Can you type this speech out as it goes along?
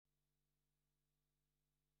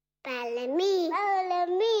Bellamy.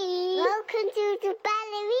 Welcome to the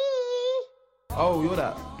Bellamy. Oh, you're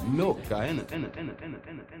that milk guy, innit?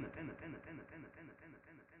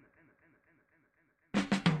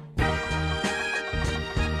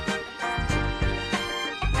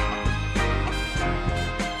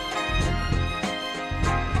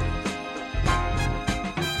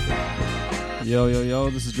 Yo,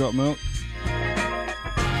 this is Drop Milk.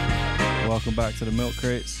 Welcome back to the Milk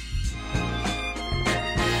Crates.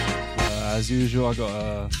 As usual, I got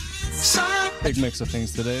a big mix of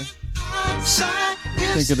things today.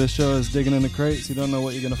 Think of the show as digging in the crates. You don't know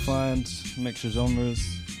what you're gonna find. Mix your genres.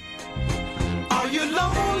 Are you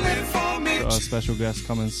lonely for me? Got a special guest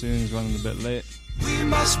coming soon. He's running a bit late. We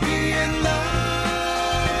must be in love.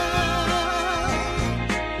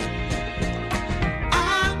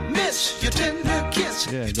 I miss your tender kiss.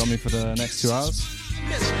 Yeah, he got me for the next 2 hours.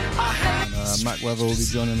 And Mac Wetha will be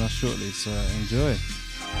joining us shortly, so enjoy.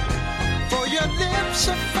 For your lips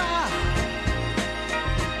are fire.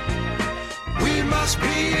 We must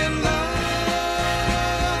be in love.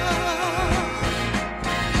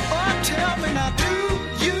 Oh, tell me now, do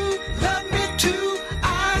you love me too?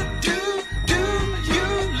 I do. Do you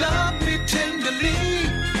love me tenderly?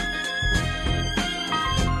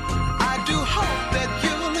 I do hope that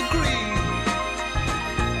you'll agree.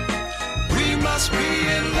 We must be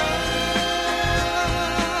in love.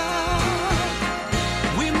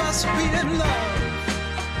 We must be in love.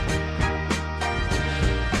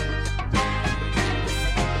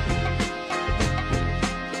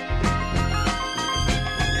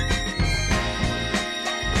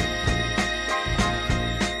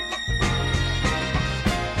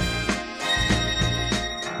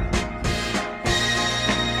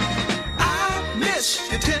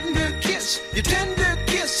 Your tender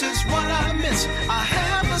kiss is what I miss. I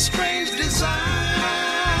have a strange desire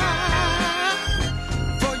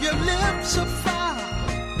for your lips of fire.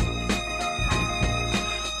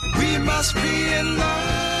 We must be in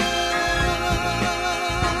love.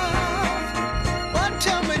 But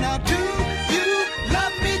tell me now, do you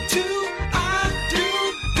love me too? I do.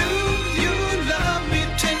 Do you love me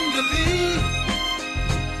tenderly?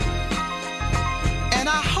 And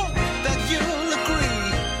I hope that you'll agree.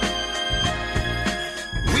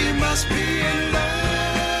 We must be in love.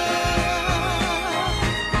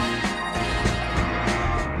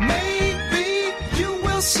 Maybe you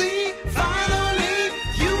will see. Finally,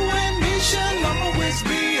 you and me shall always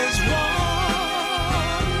be as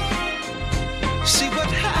one. See what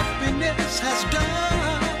happiness has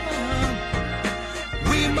done.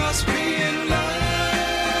 We must be in love.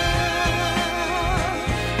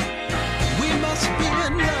 We must be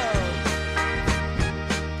in love.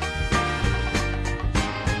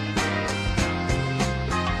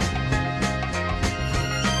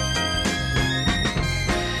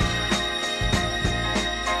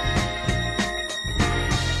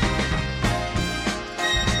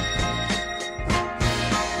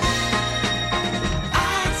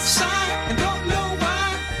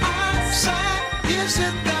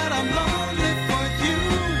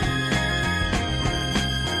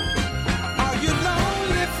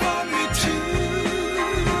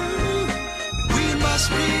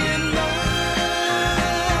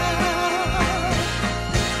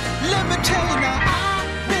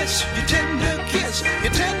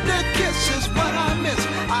 Your tender kiss is what I miss.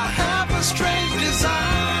 I have a strange desire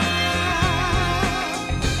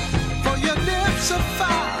for your lips of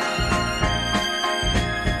fire.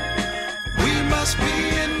 We must be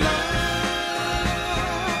in love.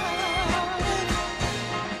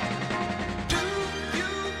 Do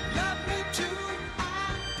you love me too? I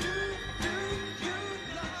do. Do you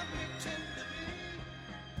love me tenderly?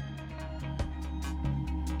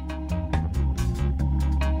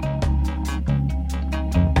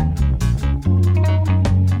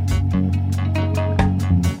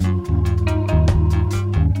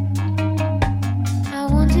 I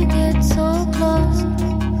want to get so close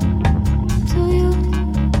to you.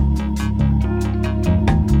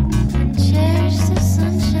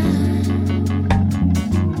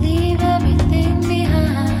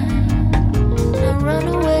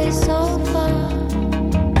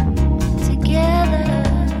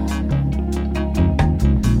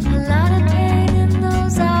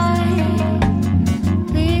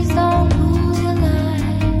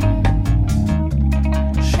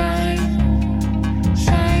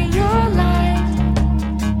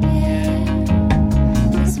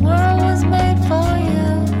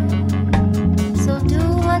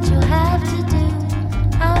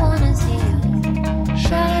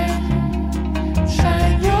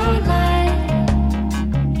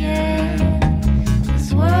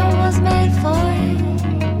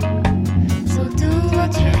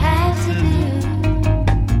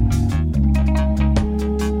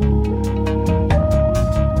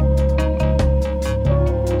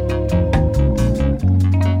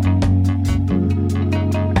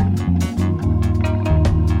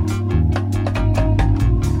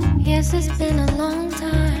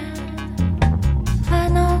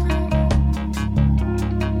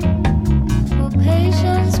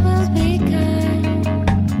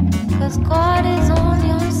 'cause God is on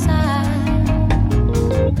your side.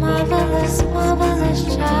 Marvelous, marvelous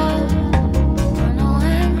child. No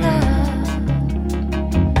anger.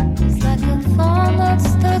 It's like a thorn that's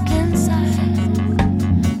stuck inside,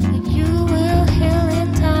 but you will heal in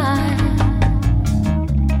time.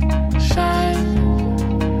 Shine,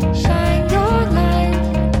 shine your light.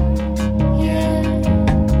 Yeah,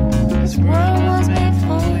 this world was made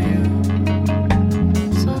for you.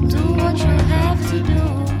 So do what you have to do.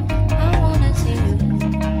 I wanna see you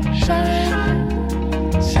shine,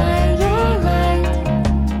 shine your light.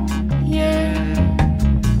 Yeah,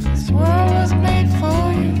 this world was made for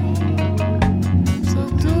you. So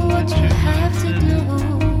do what you have to do.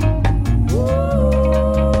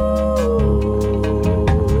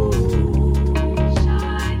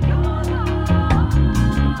 Shine your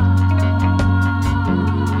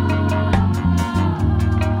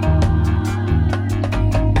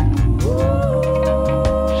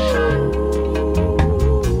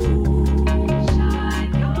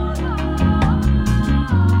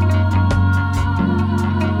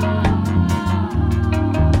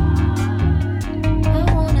I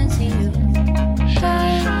wanna see you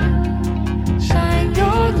shine, shine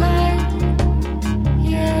your light.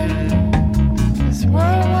 Yeah, this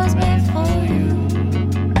world was made for you.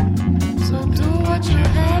 So do what you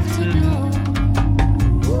have to do.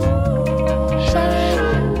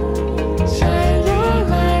 Shine, shine your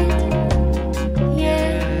light.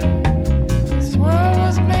 Yeah, this world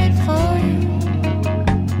was made for you.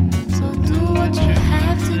 So do what you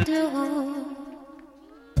have to do.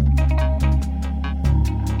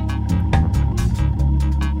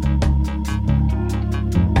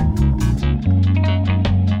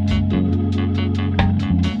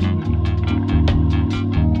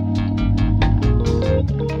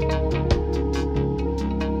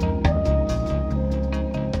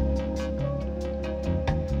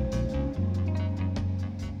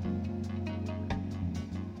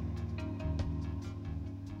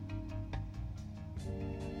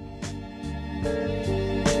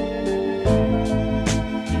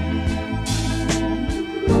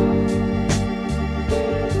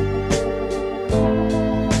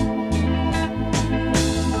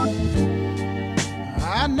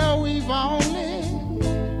 I know we've only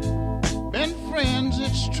been friends,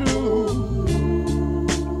 it's true.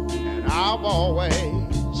 And I've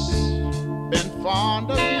always been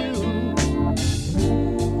fond of you.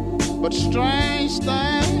 But strange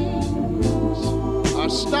things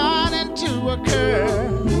are starting to occur.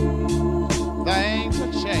 Things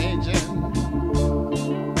are changing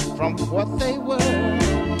from what they were.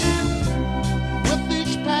 With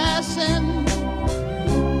each passing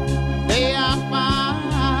day I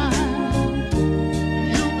find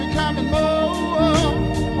you becoming more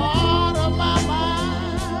part of my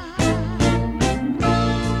mind.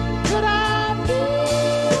 Could I be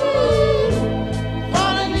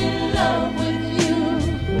falling in love with you?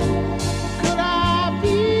 Could I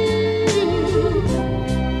be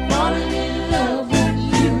falling in love with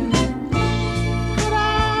you? Could I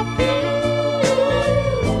be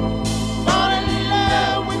falling in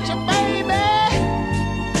love with you, baby?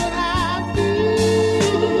 Could I be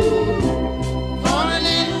falling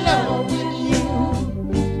in love with you?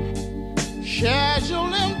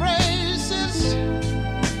 Casual embraces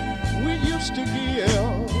we used to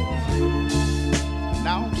give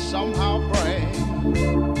now somehow bring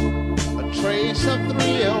a trace of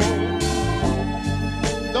thrill.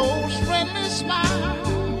 Those friendly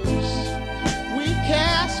smiles we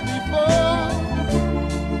cast before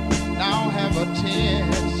now have a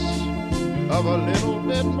tinge of a little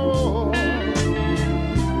bit more.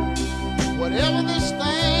 Whatever this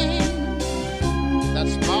thing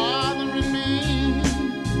that's bothering me,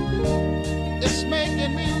 it's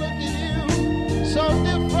making me look at you so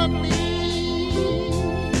differently.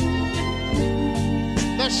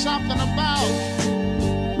 There's something about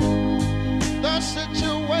the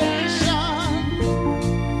situation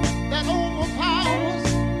that overpowers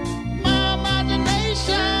my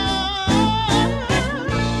imagination.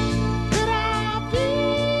 Could I be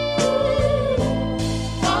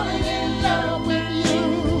falling in love with you?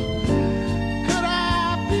 Could I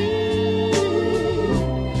be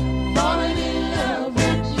falling in love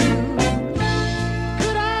with you?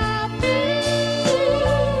 Could I be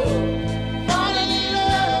falling in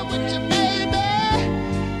love with you, baby?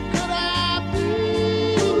 Could I be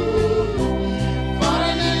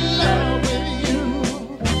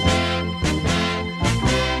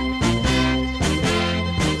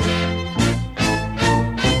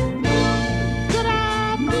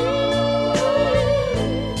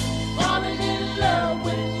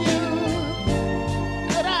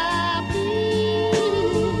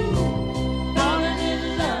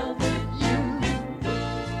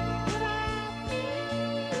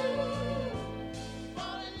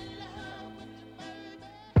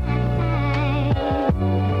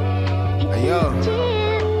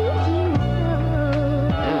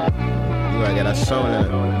nigga, that's soul in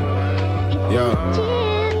it. Yo.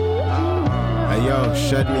 Hey yo,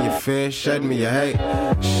 shed me your fear, shed me your hate.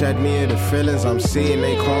 Shed me of the feelings I'm seeing,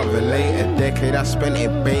 they can't relate. A decade I spent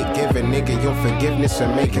in bait, giving nigga your forgiveness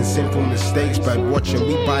and making simple mistakes. But watching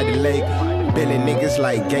we by the lake, billing niggas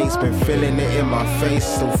like Gates, been feeling it in my face,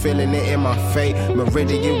 still feeling it in my fate.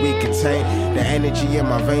 Meridian we contain, the energy in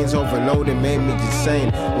my veins overloaded, made me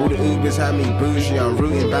insane. All the Ubers had me bougie, I'm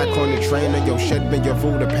rooting back on the train. And yo, shed me of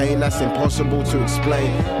all the pain, that's impossible to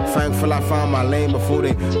explain. Thankful I found my lane before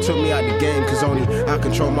they took me out the game, cause only I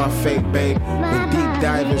control my fate, babe. Been deep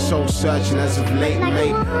diving, soul searching as of late,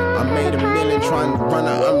 mate. I made a million trying to run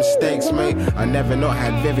out of mistakes, mate. I never not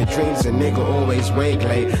had vivid dreams, a nigga always wake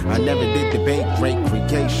late. I never did debate, break,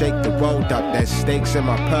 create, shake the world up. There's stakes in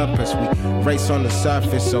my purpose, we race on the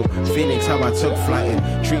surface. So Phoenix, how I took flight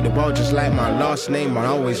and treat the world just like my last name, I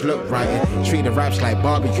always look right. And treat the raps like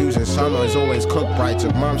barbecues and summer is always cooked right.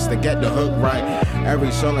 Took months to get the hook right.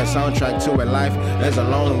 Every song a soundtrack to a life, there's a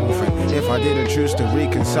lone wolf. And if I didn't choose to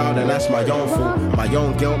reconcile, then that's my own fault. My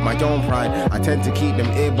own guilt, my own pride. I tend to keep them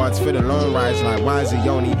earbuds for the long rides. Like why is he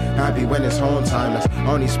only happy when it's home time? That's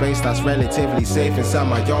only space that's relatively safe inside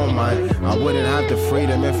my own mind. I wouldn't have the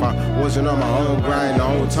freedom if I wasn't on my own grind the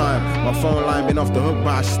whole time. My phone line been off the hook,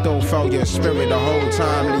 but I still felt your spirit the whole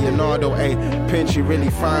time. Leonardo, Pinchy really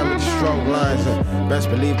fine with the stroke lines. And best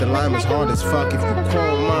believe the line was hard as fuck if you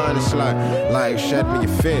call mine. It's like shed me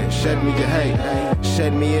your fear, shed me your hate.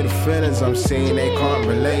 Shed me of the feelings I'm seeing, they can't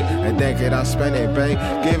relate. A decade I spent it, babe.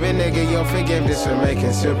 Giving nigga your forgiveness and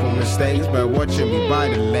making simple mistakes. But watching me by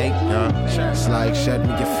the lake, it's like shed me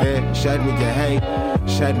your fear, shed me your hate.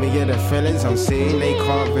 Shed me of the feelings I'm seeing, they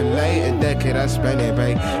can't relate. A decade I spent it,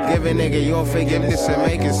 babe. Giving nigga your forgiveness and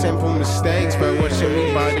making simple mistakes. But watching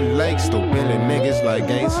me by the lake, still billing niggas like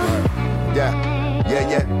Gates.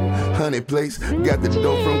 Yeah, 100 plates, got the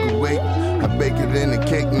dough from Kuwait. I bake it in the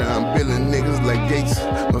cake, now I'm billing niggas like Gates.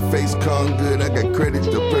 My face calm good, I got credit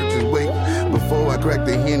to purchase weight. Before I crack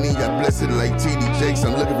the Henny, I bless it like TD Jakes.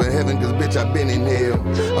 I'm looking for heaven, cause bitch, I been in hell.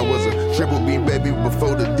 I was a triple beam baby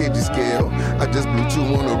before the digit scale. I just blew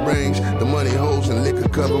 2 on the range. The money holes and liquor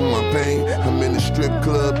cover my pain. I'm in the strip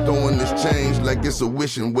club, throwing this change like it's a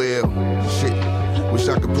wishing well. Shit. Wish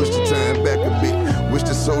I could push the time back a bit. Wish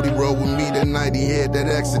the Sody rolled with me the night he had that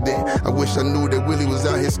accident. I wish I knew that Willie was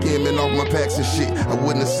out here skimming off my packs and shit. I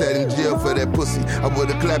wouldn't have sat in jail for that pussy. I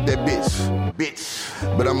would've clapped that bitch.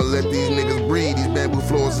 But I'ma let these niggas breathe. These bamboo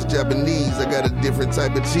floors is Japanese. I got a different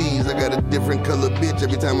type of cheese. I got a different color bitch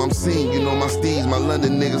every time I'm seen. You know my steez. My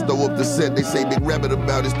London niggas throw up the set. They say Big Rabbit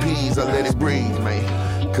about his peas. I let it breathe, man.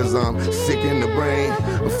 Cause I'm sick in the brain.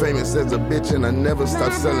 I'm famous as a bitch and I never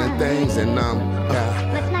stop selling things. And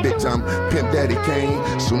bitch, I'm Pimp Daddy Kane.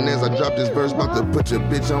 Soon as I drop this verse, about to put your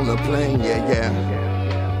bitch on the plane. Yeah.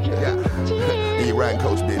 And you riding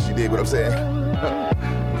coach, bitch, you dig what I'm saying?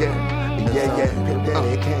 Yeah, Pimp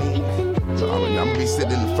Daddy Kane. So I'm gonna be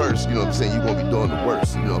sitting in the first, you know what I'm saying? You gonna be doing the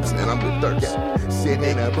worst, you know what I'm saying? I'm the thirst. Sitting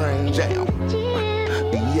in the brain jam.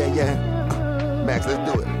 Yeah. Max,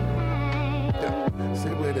 let's do it.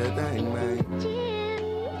 Sit with that thing, man.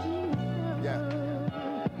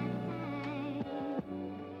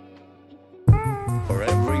 For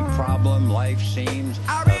every problem, life seems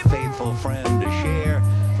a faithful friend to share.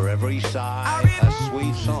 For every sigh, a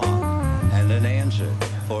sweet song, and an answer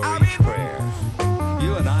for each prayer.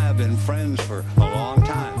 You and I have been friends for a long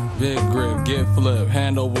time. Big grip, get flipped,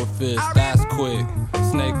 hand over fist, that's quick.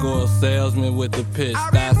 Snake oil salesman with the pitch,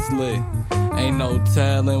 that's slick. Ain't no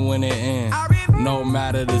telling when it ends. No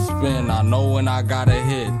matter the spin, I know when I gotta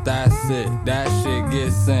hit, that's it. That shit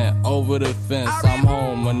gets sent over the fence. I'm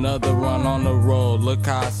home, another run on the road, look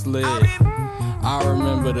how I slid. I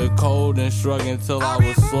remember the cold and shrugging till I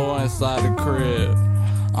was sore inside the crib.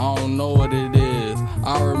 I don't know what it is.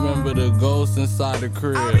 I remember the ghost inside the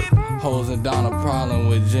crib, hosing down a problem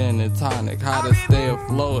with gin and tonic. How to stay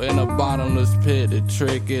afloat in a bottomless pit. The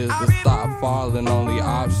trick is to stop falling. Only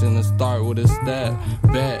option to start with a step.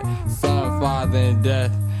 Bet, son, father, and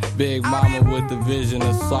death. Big mama with the vision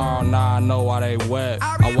of sorrow. Now I know why they wept.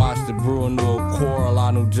 I watched the brew into a quarrel. I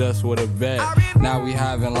knew just what to bet. Now we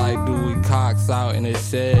having like Dewey Cox out in the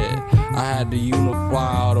shed. I had to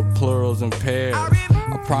unify all the plurals and pairs.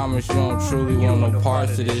 I promise you don't truly want no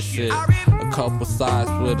parts of this shit. A couple side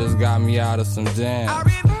splitters got me out of some jams.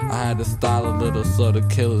 I had to style a little so the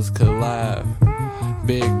killers could laugh.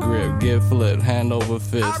 Big grip, get flipped, hand over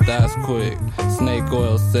fist, that's quick. Snake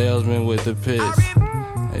oil salesman with the pitch.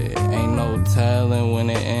 Hey, ain't no telling when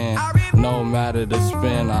it ends. No matter the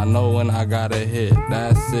spin, I know when I gotta hit.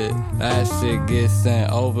 That's it, that shit gets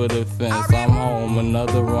sent over the fence. I'm home,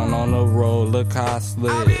 another run on the road, look how I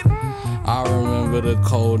slid. I remember the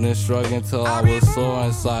coldness struck until I was sore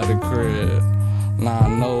inside the crib. Now I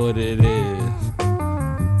know what it is.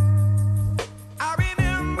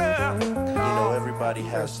 You know, everybody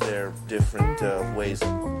has their different ways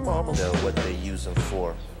of what they use them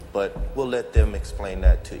for, but we'll let them explain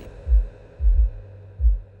that to you.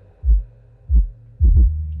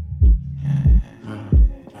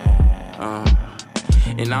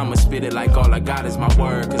 And I'ma spit it like all I got is my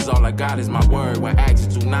word, cause all I got is my word. When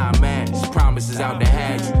actions do not match, promises out the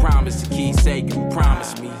hatch. You promise to keep sacred, you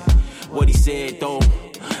promise me what he said though.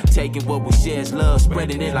 Taking what we share is love,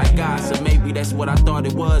 spreading it like gossip. Maybe that's what I thought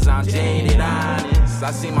it was, I'm jaded, honest.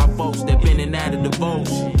 I see my folks that been in out of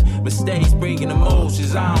devotion. Mistakes bringing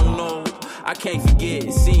emotions, I don't know. I can't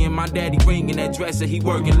forget seeing my daddy ringing that dresser, he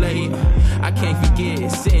working late. I can't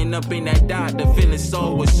forget sitting up in that doctor, feeling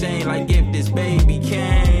so ashamed, like if this baby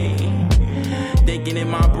came. Thinking in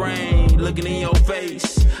my brain, looking in your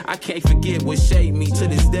face. I can't forget what shaped me to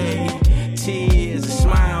this day. Tears, a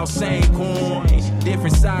smile, same coin.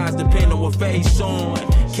 Different sides depending on what face on.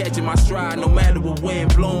 Catching my stride no matter what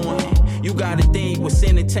wind blowing. You gotta think what's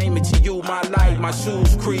entertainment to you. My life, my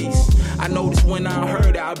shoes crease. I noticed when I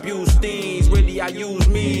heard I abuse things. Really I use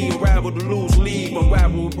me. Unravel the loose leaf,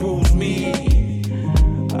 unravel what bruise me.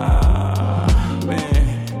 Man.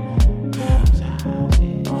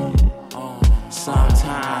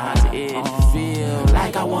 Sometimes it feel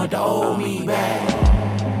like I want the old me back.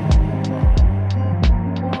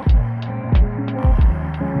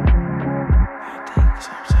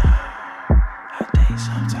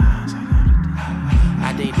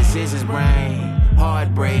 I think decisions bring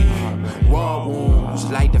heartbreak, raw wounds.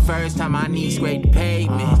 Like the first time my knees scraped the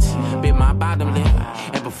pavement, bit my bottom lip,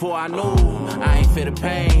 and before I knew, I ain't feel the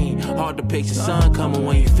pain. Hard to picture sun coming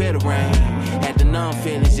when you feel the rain. Had the numb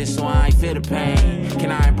feelings just so I ain't feel the pain.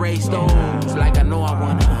 Can I embrace those like I know I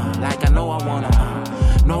wanna, like I know I wanna,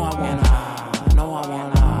 know I wanna, know I wanna.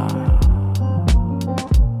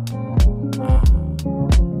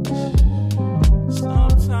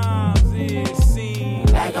 Sometimes it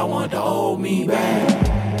seems like I want the old me back.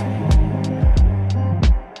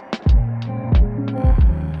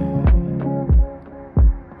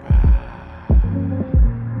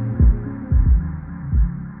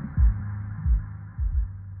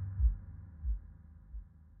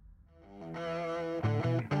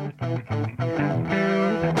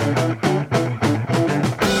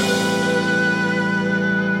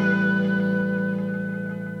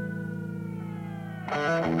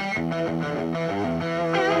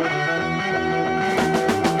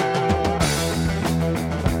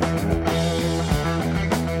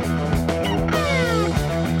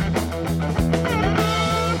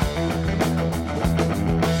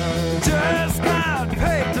 Just got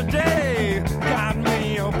paid today. Got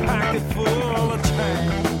me a pocket full of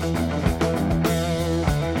change.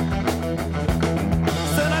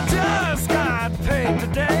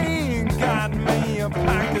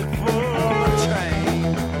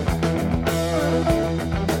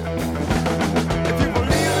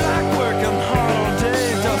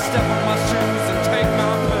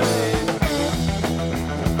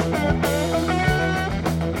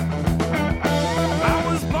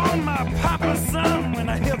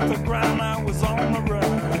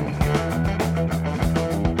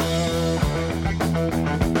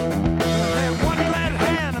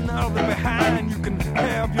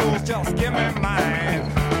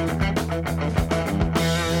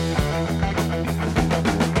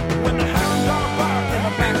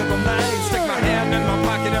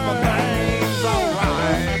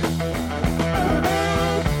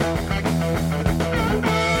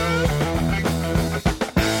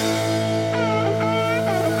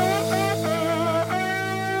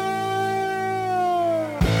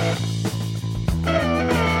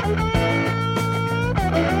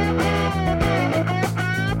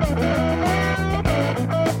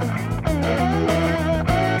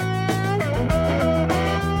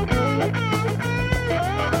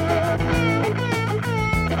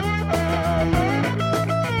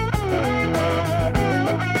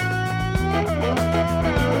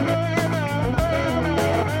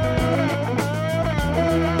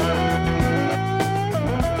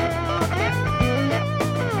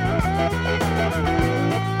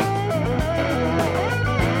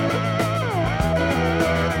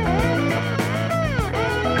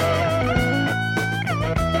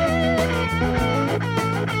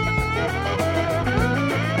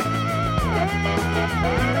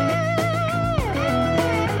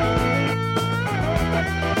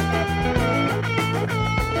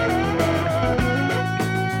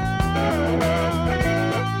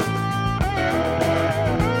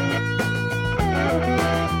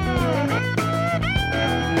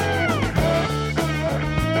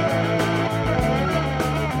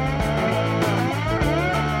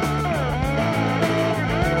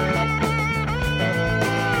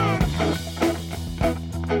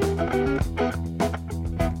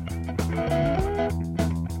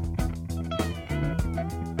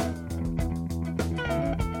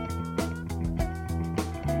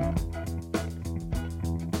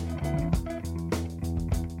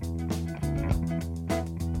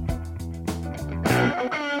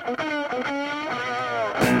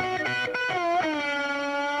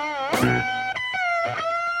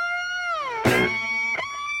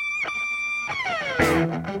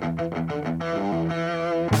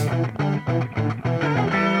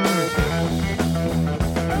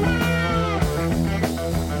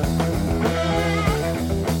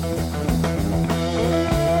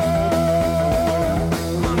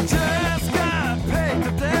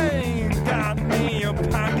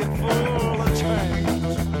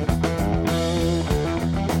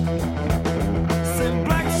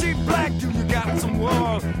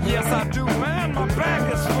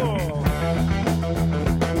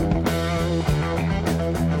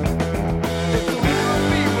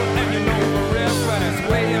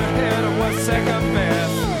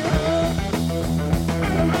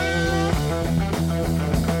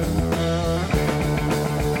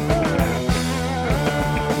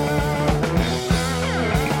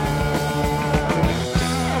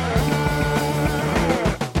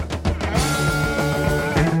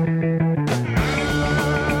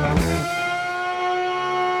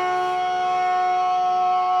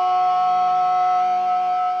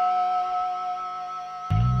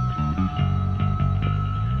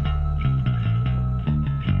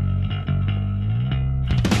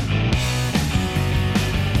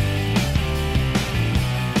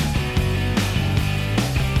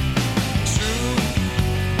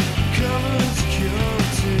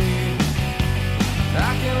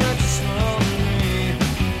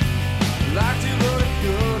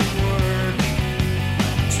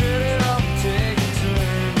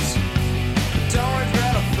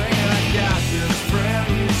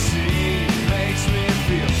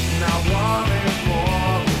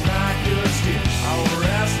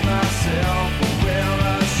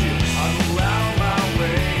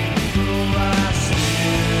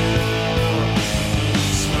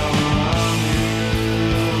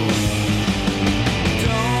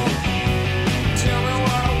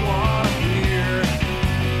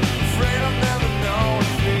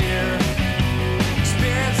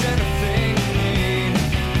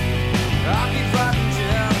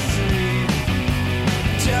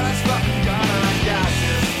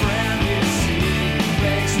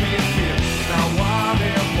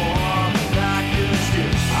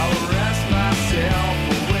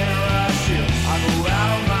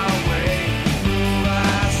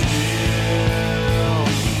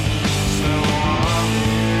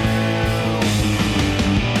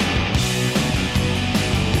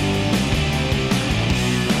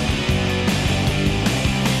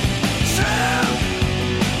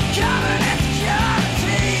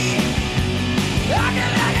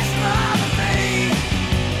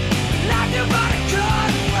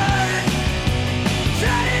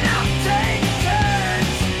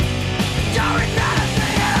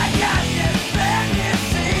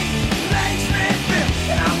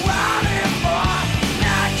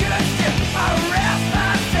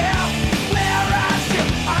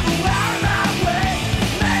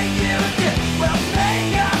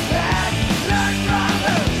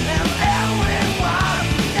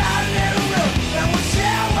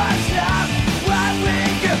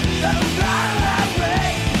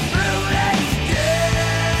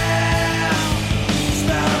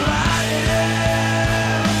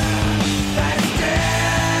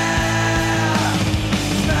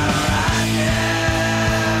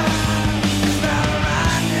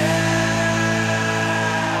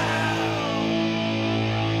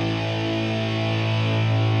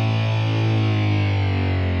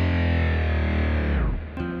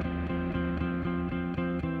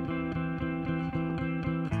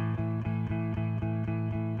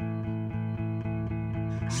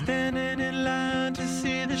 Standing in line to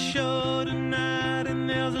see the show tonight, and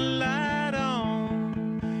there's a light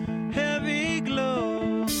on, heavy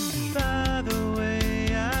glow. By the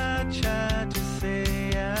way, I tried to say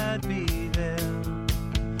I'd be there,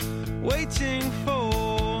 waiting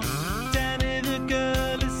for Danny the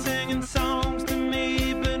girl is singing songs to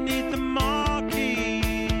me beneath the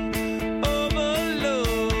marquee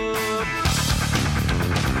overload.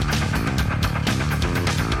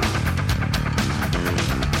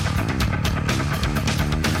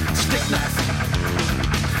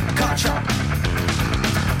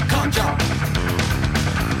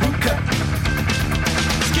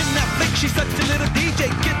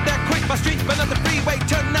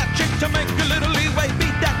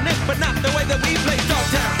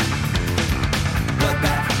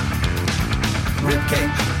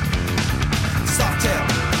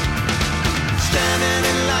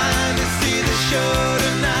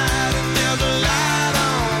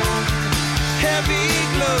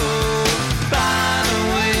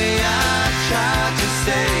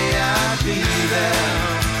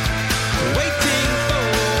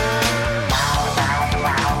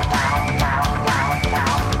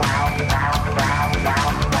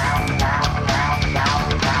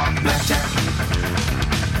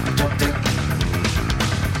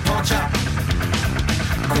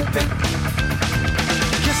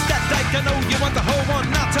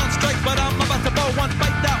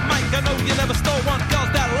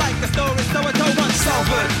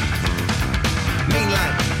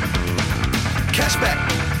 Cashback,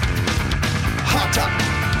 hot top.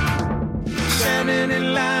 Standing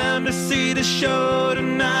in line to see the show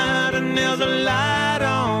tonight, and there's a light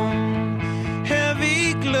on,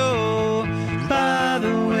 heavy glow. By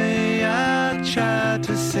the way, I tried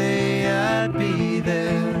to say I'd be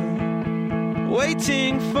there,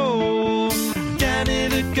 waiting for Danny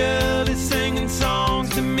the girl is singing songs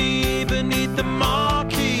to me beneath the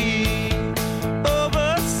marquee.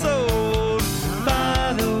 Oversold.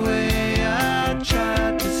 By the way, I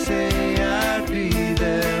tried to say I'd be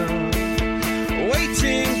there,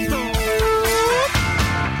 waiting for.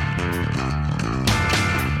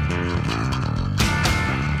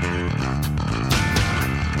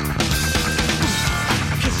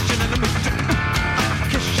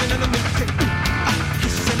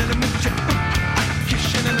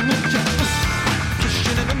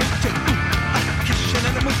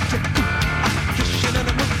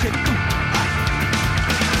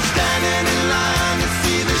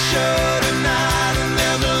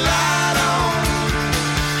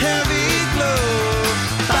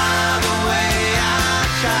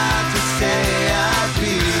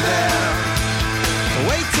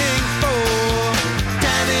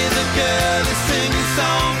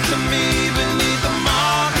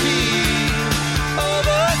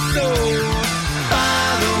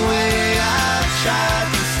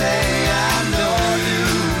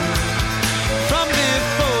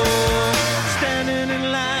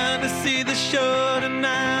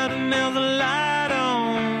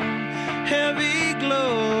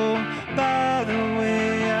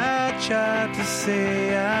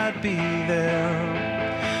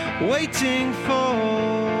 Waiting for.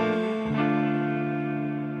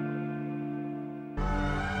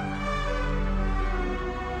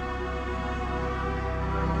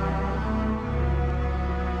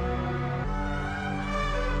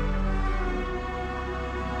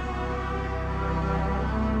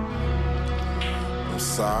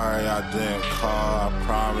 Sorry I didn't call, I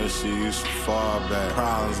promise you should fall back.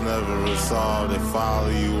 Problems never resolved, they follow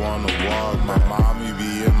you on the walk. My mommy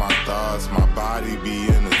be in my thoughts, my body be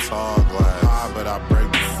in the tall glass. High, but I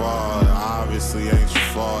break the fall, it obviously ain't your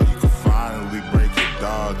fault. You can finally break your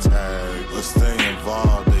dog tag, but stay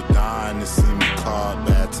involved. They dying to see me caught,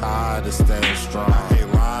 bad tired of staying strong. I hate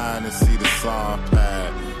lying to see the song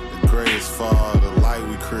pad. The greatest fall, the light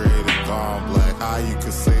we created gone black. How you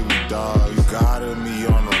can say we dogs? You guided me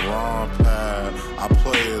on the wrong path. I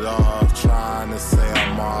play it off, trying to say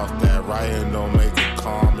I'm off that. Writing don't make it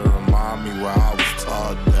calm to remind me where I was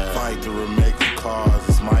taught that. Fight to remake a cause,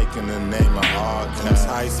 it's Mike in the name of all cats.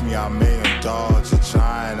 Entice me, I made him dodge. You're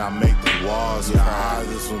trying, I make the walls cry.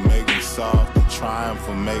 This will make me soft. The triumph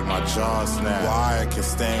will make my jaw snap. Why I can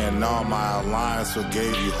stay in all my alliance what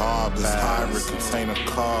gave you hard. This hybrid contain a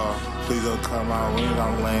car. Please don't come out when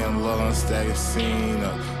I'm laying low and stacking scene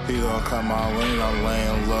up. Please don't come out when I'm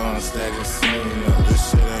laying low and stacking scene up.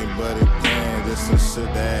 This shit ain't but a game, this some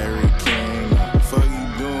shit that every king up. Fuck you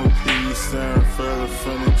doing, P, staring further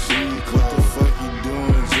from the G. What the fuck you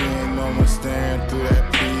doing, G? Ain't no one staring through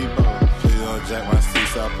that peephole. Please don't jack my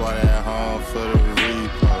seats up while at home for the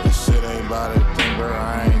repo. This shit ain't about a thing, bro,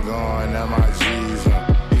 I ain't going at my G's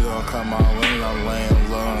up. Please don't come out when I'm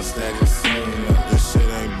laying low and stacking scene up. This shit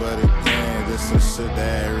ain't but a game, this some shit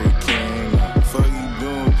that every king up. Fuck you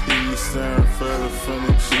doing, P, staring further from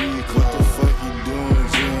the G. What the fuck you doing,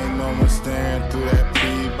 G? Ain't no one staring through that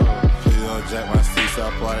peephole. Please don't jack my seats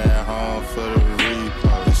up while at home for the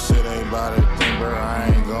repo. This shit ain't about a thing, bro,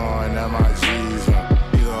 I ain't going at my G's up.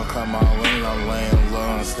 You don't come out when I'm laying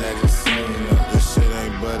low and stacking scene up. This shit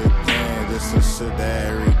ain't but a game, this some shit that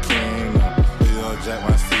every king up. Please don't jack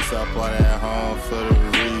my seats up while at home for the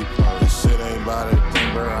repo. This shit ain't about a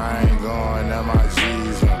thing, bro, I ain't going at my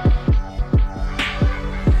G's up.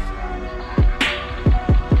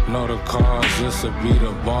 Know the cause, just to be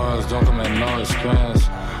the bars, don't come at no expense.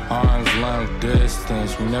 Arms length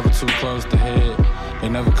distance, we never too close to hit. They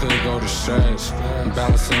never could go to stretch. I'm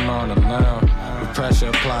balancing on the limb, with pressure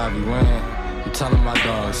applied, we win. I'm telling my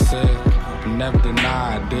dog sick, I never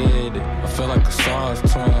deny I did it. I feel like a sauce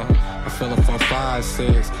twin, I feel it 4, 5,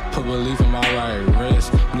 6. Put belief in my right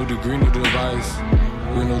wrist. New degree, new device,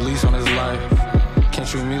 with new lease on his life. Can't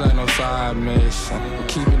treat me like no side mission, I'm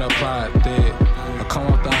keeping up plot thick. I come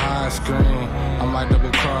off the high screen, I might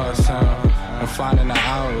double cross him. I'm finding an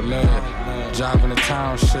outlet, driving the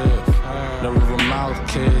township. The river mouth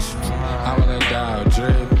kiss, I'm gonna die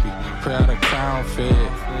drippy. Pray out a crown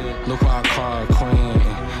fit, look what I call queen.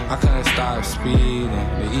 I couldn't stop speeding,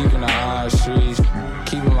 even the odd streets.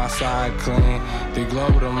 Keeping my side clean, they glow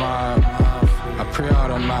the mob. I pray all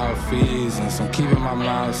the malfeasance, I'm keeping my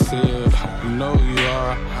mouth sealed. You know who you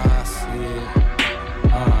are, I see it.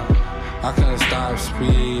 I couldn't stop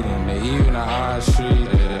speeding, they even the high street.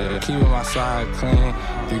 Keeping my side clean,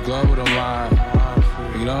 through global to mine.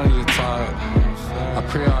 You don't need to talk. I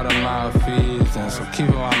pray all the malfeasance, I'm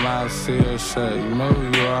keeping my mouth sealed shut. You know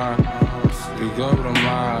who you are, through global to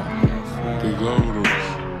mine. Through global to mine.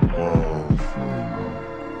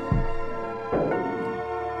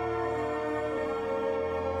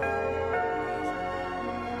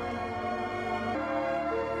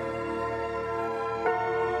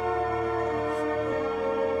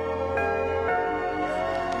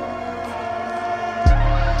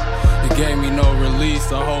 Gave me no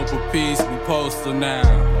release, a hope of peace, we poster now.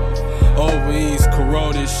 Over east,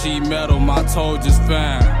 corroded sheet metal, my toe just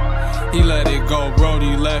found. He let it go,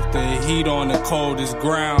 Brody left the heat on the coldest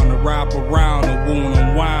ground. To wrap around, the wound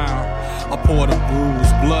unwound. I poured the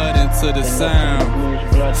bruised blood into the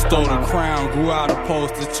sound. Stole the crown, grew out a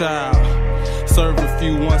poster child. Served a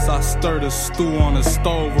few once I stirred a stew on the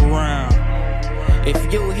stove around.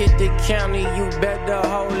 If you hit the county, you better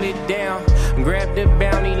hold it down. Grab the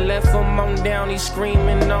bounty, left him on down, he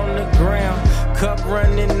screaming on the ground. Cup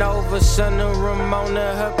running over, son of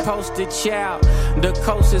Ramona, her poster child. The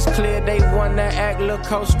coast is clear, they wanna act La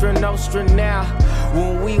Costa Nostra now.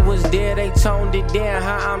 When we was there, they toned it down,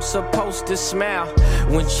 how I'm supposed to smile.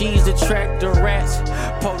 When cheese attract the rats,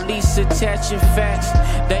 police attaching facts.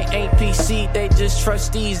 They ain't PC, they just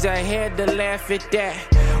trustees, I had to laugh at that.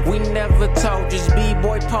 We never told, just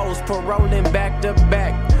B-boy pose, paroling back to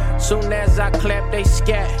back. Soon as I clap, they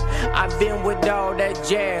scat. I been with all that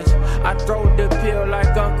jazz. I throw the pill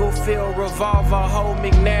like Uncle Phil, revolver, hold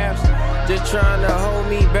McNabs. Just trying to hold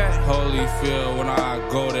me back. Holyfield, when I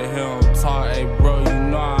go to him, talk, hey bro, you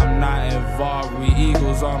know I'm not involved. We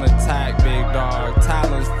eagles on attack, big dog.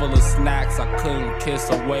 Talons full of snacks, I couldn't kiss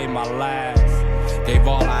away my last. Gave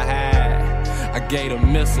all I had, I gave a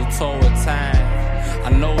mistletoe a tag. I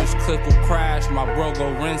know his clip will crash, my bro go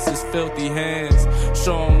rinse his filthy hands.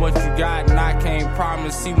 Show him what you got and I can't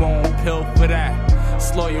promise he won't pill for that.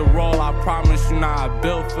 Slow your roll, I promise you now I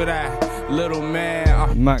built for that. Little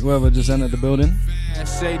man, Mac Wetha just entered the building.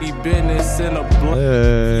 Shady business in a blood.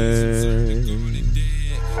 Hey.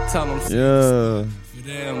 Tell him yeah.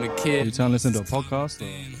 Damn, the kid. You trying to listen to a podcast? Or?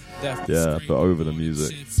 Yeah, but over the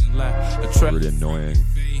music. Really annoying.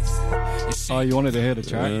 Oh, you wanted to hear the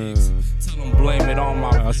track? Tell him blame it on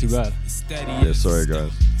my. That's too bad. Yeah, sorry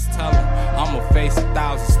guys. Tell him I'ma face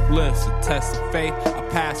 1,000 splits. A test of faith, I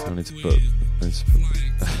pass. I need to put.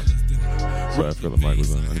 Sorry, I forgot the mic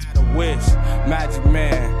was on. I need to wish, magic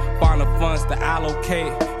man, find the funds to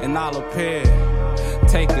allocate, and I'll appear.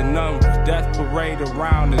 Take a number, death parade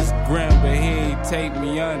around is grim, but he ain't take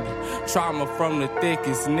me under. Trauma from the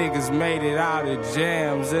thickest, niggas made it out of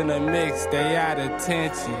jams. In the mix, they at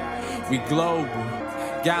attention. We global,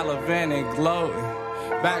 gallivanting, gloating.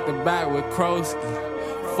 Back to back with Krosky.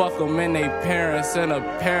 Fuck them and they parents in a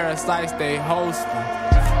parasites they hosting.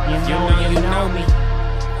 You know me.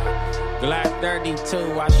 Glock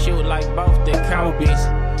 32, I shoot like both the Kobe's.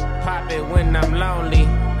 Pop it when I'm lonely.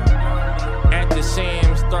 At the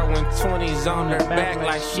Sam's, throwing 20s on her back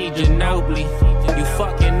like she Ginobili. You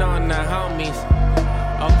fucking on the homies.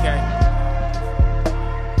 Okay.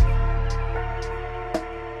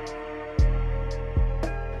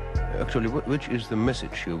 Actually, which is the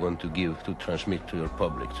message you want to give, to transmit to your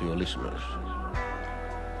public, to your listeners?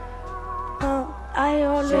 I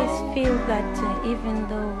always feel that even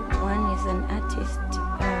though one is an artist,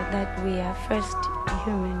 that we are first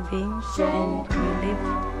human beings and we live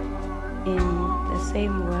in the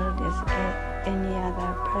same world as any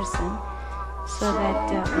other person, so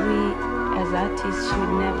that we as artists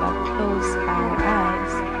should never close our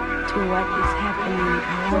eyes to what is happening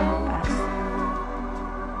around us.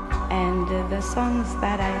 And the songs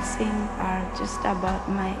that I sing are just about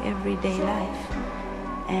my everyday life.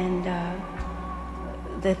 And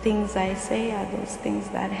the things I say are those things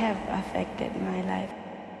that have affected my life.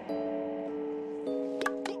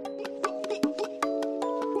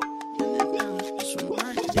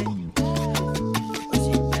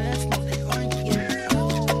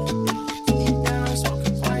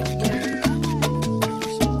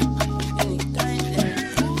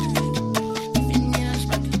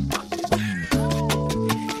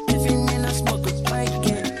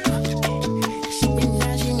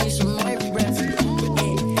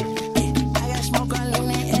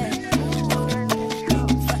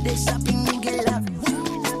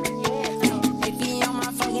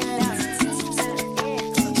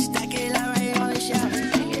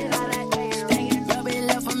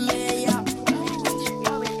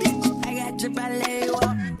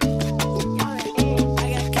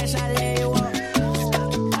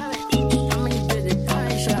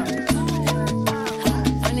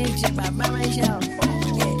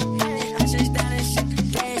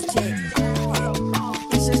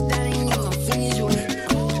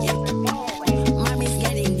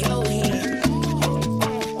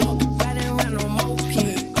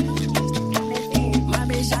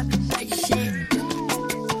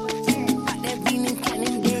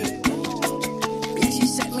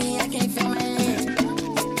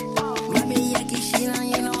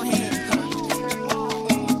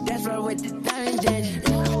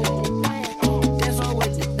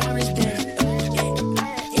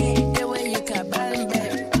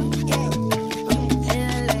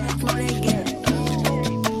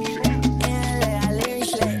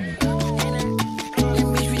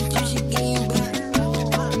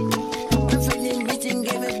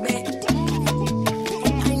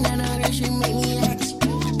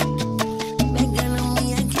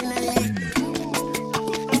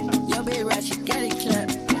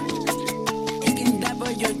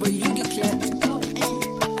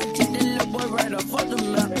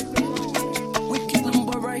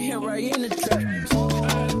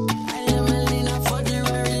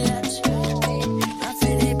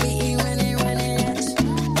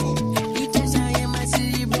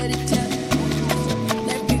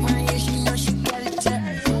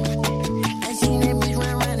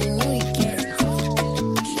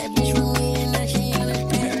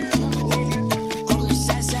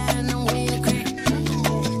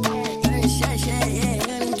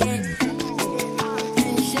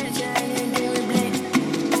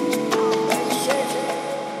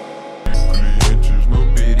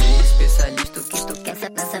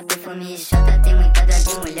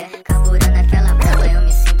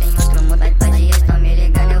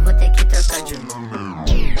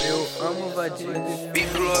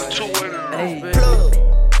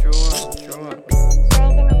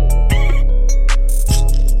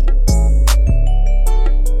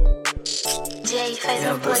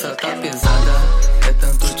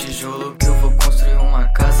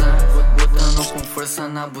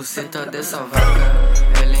 buceta dessa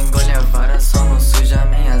vaca. Ela engole a vara, só não suja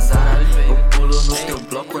minha zara. Eu pulo no teu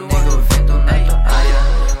bloco, nego, eu vendo na tua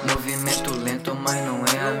área. Movimento lento, mas não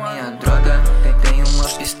é a minha droga. Tem uma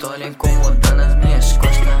pistola incomodando as minhas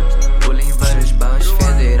costas. Pulo em vários bairros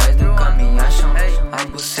federais, nunca me acham. A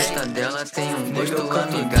buceta dela tem um gosto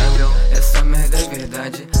amigável. Essa merda é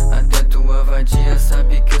verdade, até tua vadia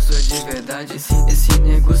sabe que eu sou de verdade. Esse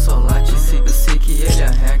nego só late, eu sei que ele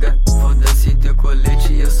arrega. Foda-se teu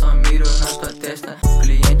colete, eu só miro na tua testa.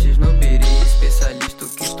 Clientes no biri, especialista o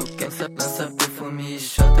que tu quer. Lança perfume e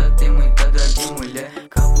xota, tem muita drag e mulher.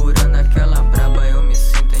 Carburando aquela braba, eu me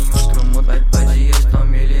sinto em outro mundo. Vadias tão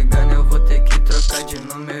me ligando, eu vou ter que trocar de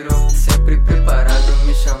número. Sempre preparado,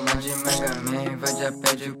 me chamar de Mega Man. Vadia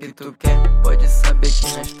pede o que tu quer, pode saber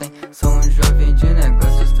que nós tem. Sou um jovem de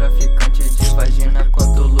negócios, traficante de vagina.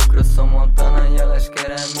 Quanto lucro, eu sou Montana e elas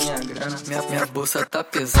querem a minha grana. Minha bolsa tá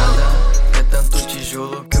pesada, é tanto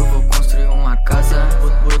tijolo que eu vou construir uma casa.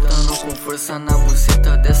 Botando com força na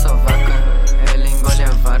buceta dessa vaca. Ela engole a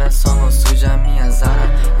vara, só não suja minha zara.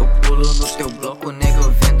 Eu pulo no teu bloco, nego,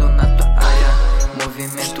 eu vendo na tua área.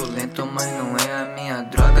 Movimento lento, mas não é a minha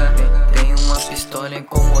droga. Tem uma pistola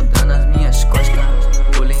incomodando as minhas costas.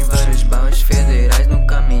 Pulo em vários bairros federais,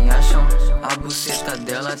 nunca me acham. A buceta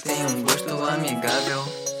dela tem um gosto amigável.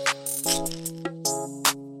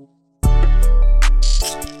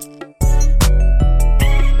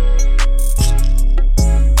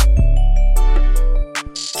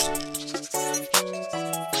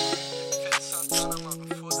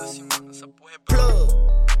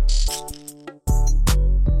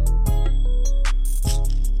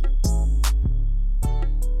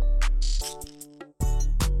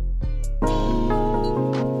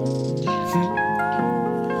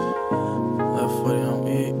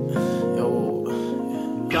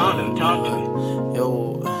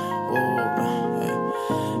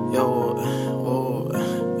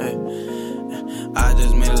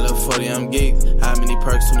 I'm geek. How many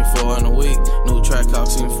perks? 24 in a week. New track talk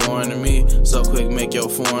seem foreign to me. So quick, make your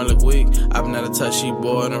foreign look weak. I've been out of touch, she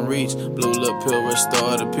bored and reach. Blue lip pill,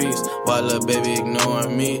 restore the peace. Why little baby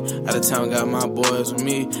ignoring me? Out of town, got my boys with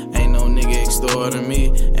me. Ain't no nigga extorting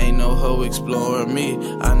me. Ain't no hoe exploring me.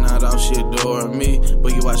 I not out, she adoring me.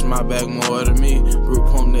 But you watch my back more than me. Group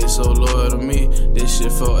home, they so loyal to me. This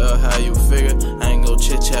shit for L, how you figure? I ain't go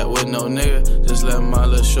chit chat with no nigga. Just let my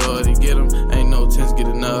little shorty get him. Ain't no tents, get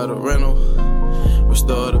another rental.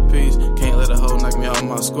 Restore the peace. Can't let a hoe knock me off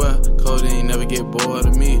my square. Codeine never get bored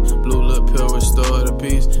of me. Blue lip pill, restore the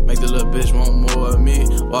peace. Make the little bitch want more of me.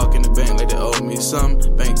 Walk in the bank like they owe me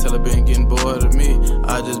something. Bank teller been getting bored of me.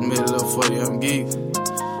 I just made a little 40, I'm geek.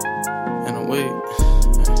 And I'm weak.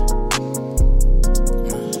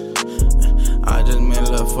 I just made a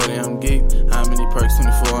little 40, I'm geek. How many perks?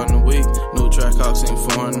 24 in a week. New track hawk seem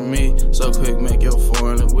foreign to me. So quick, make your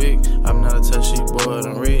foreign look weak. I'm not a touch, she bored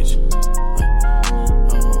and reach.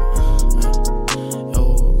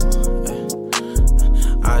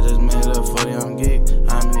 I just made a little 40, I'm geek.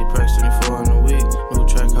 How many perks? 24 in a week. New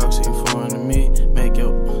track hawk seem foreign to me. Make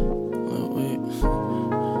your look weak.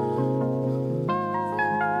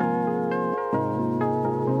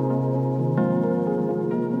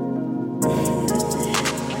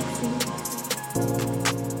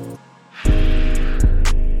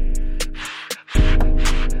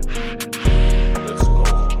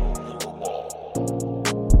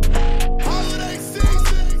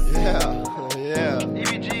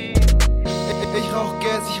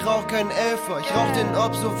 Ich rauch den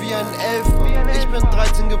Ob so wie ein Elfer. Ich bin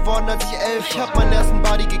 13 geworden, als ich 11. Ich hab meinen ersten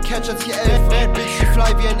Body gecatcht, als ich 11 war. Bitch, ich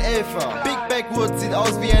fly wie ein Elfer. Big Backwoods sieht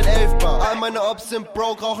aus wie ein Elfbar. All meine Obs sind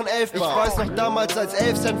broke, rauchen Elfbar. Ich weiß noch damals, als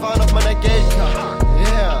 11 Cent waren auf meiner Geldkarte.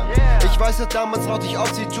 Yeah. Ich weiß noch damals rauchte ich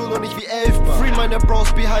auf wie Jule und nicht wie 11 Bar. Free meine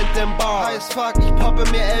Bros behind them bar. High as fuck, ich poppe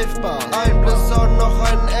mir 11 Bar. Ein Blizzard und noch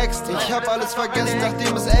einen extra. Ich hab alles vergessen,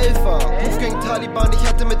 nachdem es 11 war. Ruf gegen Taliban, ich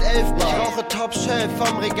hatte mit 11 Bar. Ich rauche Top Shelf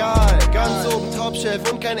vom Regal. Ganz oben Top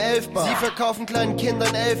Shelf und kein 11 Bar. Sie verkaufen kleinen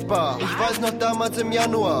Kindern 11 Bar. Ich weiß noch damals im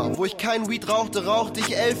Januar, wo ich kein Weed rauchte, rauchte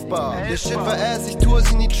ich 11 Bar. Der Shit war ass, ich tue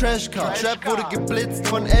es in die Trashcar. Trap wurde geblitzt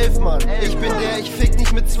von 11 Mann. Ich bin der, ich fick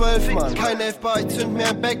nicht mit 12 Mann. Kein 11 Bar, ich zünd mir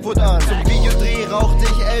ein Backwood an. Zum Videodreh rauchte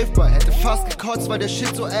ich 11 Bar. Hätte fast gekotzt, weil der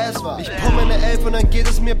Shit so ass war. Ich pull mir eine 11 und dann geht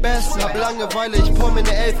es mir besser. Hab Langeweile, ich pull mir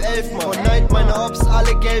eine 11 Mal. Von Night meine Ops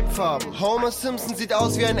alle gelbfarben. Homer Simpson sieht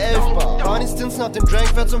aus wie ein 11 Bar. Barney Stinson hat den Drank,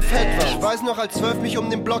 wer zum Fett war. Ich weiß noch, als 12 mich um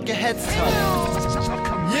den Block gehetzt hat.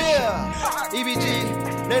 Yeah, EBG,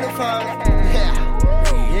 Nenofang. Yeah,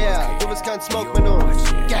 yeah, du bist kein Smoke mit uns.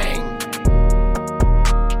 Gang.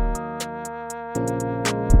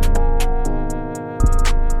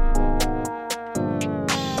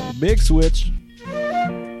 Big switch.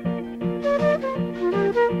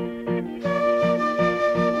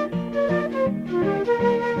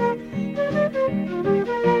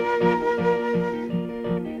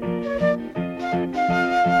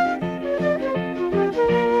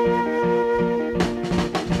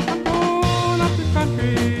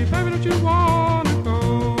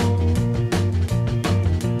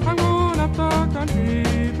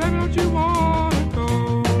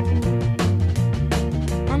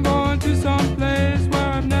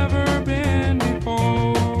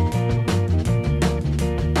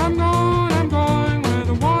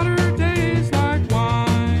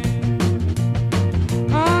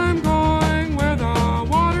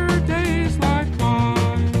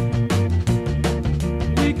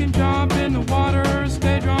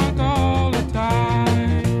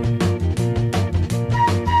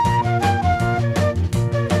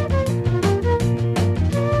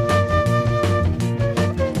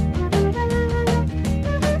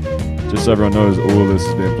 Just so everyone knows, all of this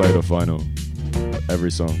is being played off vinyl.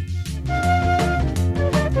 Every song.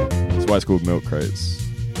 That's why it's called Milk Crates.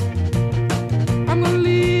 I'm gonna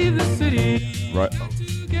leave the city. Right.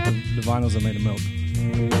 The vinyls are made of milk.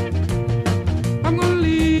 I'm gonna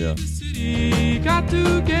leave the city. Got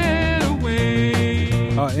to get away.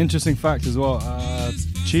 Interesting fact as well.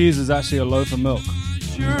 Cheese is actually a loaf of milk.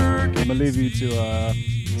 Sure. I'm gonna leave you to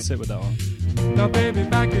sit with that one. Now, baby,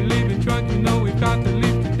 back and leaving truck. You know we've got to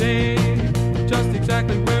leave today. Just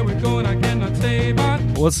exactly where we're going, I cannot say, but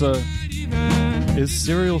is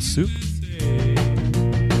cereal soup?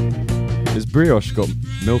 Is brioche got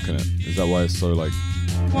milk in it? Is that why it's so like? You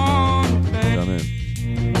know what I mean?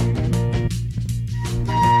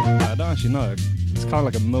 I don't actually know. It's kind of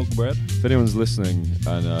like a milk bread. If anyone's listening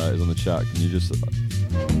and is on the chat, can you just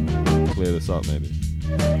clear this up, maybe?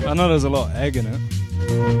 I know there's a lot of egg in it.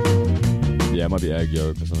 Yeah, it might be egg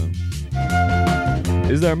yolk or something.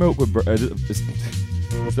 Is there a milk with bread?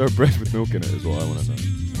 Is there a bread with milk in it? Is what I want to know.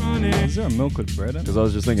 Is there a milk with bread in it? Because I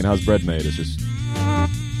was just thinking, how's bread made? It's just.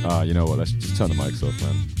 You know what? Let's just turn the mics off,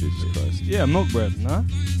 man. Jesus Christ. Yeah, milk bread, nah?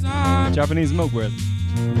 Japanese milk bread.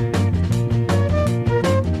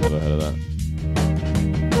 Never heard of that.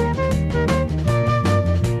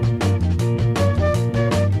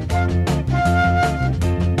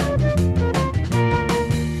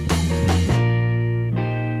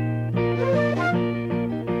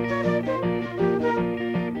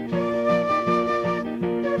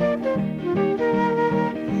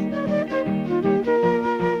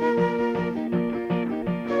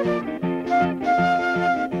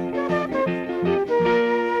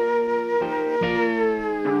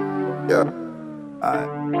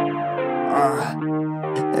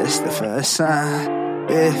 It's the first time,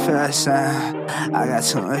 big first time. I got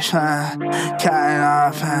too much fun, counting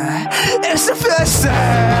on fun. It's the first time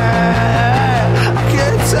I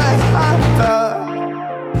can't take my phone.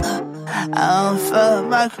 I don't feel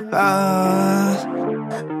microphones,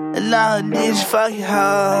 and all I need is fucking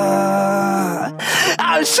hard.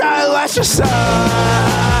 I'm just trying to watch your soul,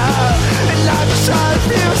 and I'm just trying to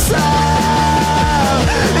feel sound,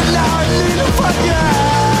 and now I need to fuck you out.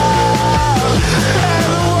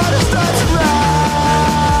 Everyone starts to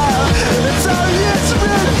run. It's all yet to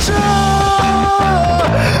be true.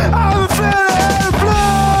 I'm feeling the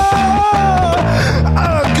flow.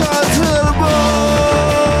 I'm going to the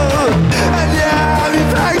moon, and yeah, I'll be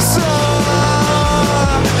back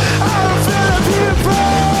soon. I'm feeling people,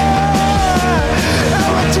 and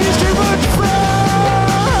my teeth keep much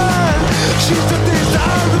fun. She's the things that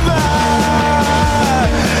I'm the man,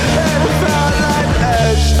 and it felt like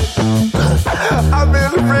edge. I'm in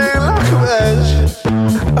the ring like a wedge.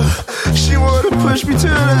 She wanna push me to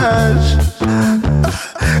the edge,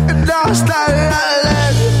 and now I'm starting out of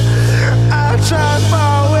ledge. I tried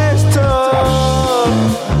my ways to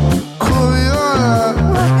cool me on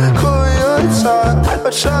time.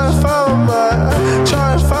 I'm trying to find my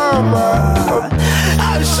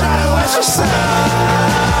I'm just trying to watch yourself,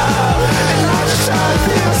 and I'm just trying to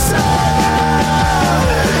be myself,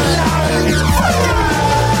 and now I need to fuck you.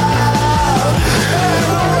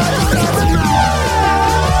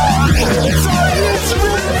 It's all it's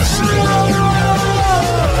really true.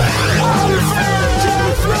 I'm afraid to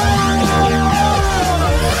fly.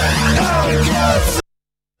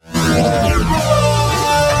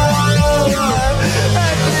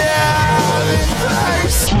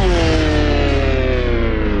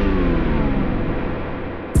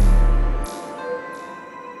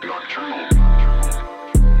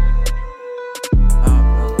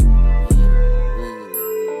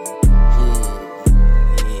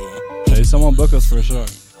 Someone book us for a show.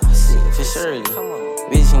 I see, for sure. Come on.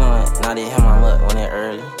 Bitch, you know, now they hit my luck when they're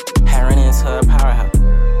early.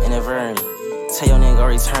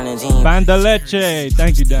 turning jeans. Pan de leche.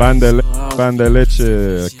 Thank you, Dan. Pan de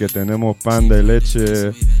leche, que tenemos pan de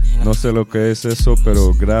leche. No sé lo que es eso,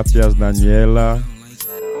 pero gracias, Daniela.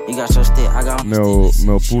 You got your stick, I got Meu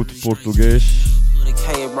puto português. the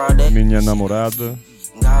K, bro. That Minha namorada.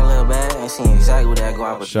 got a little bad. Ain't seen exactly what that go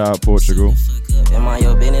out. Shout out Portugal. Am I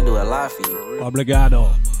your business? Do a lot for you. Obrigado.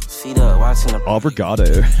 Feet up, watching the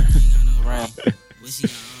Obrigado.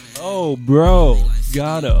 Oh, bro.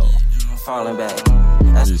 Gato. falling back.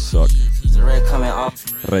 You suck. The red coming off.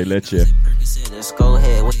 Rey leche. Just go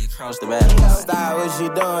ahead, way across the back. Style what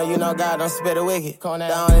you doing, you know God don't spit a wicked. The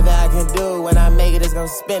only thing I can do when I make it is gon'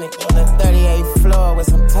 spin it. On the 38th floor with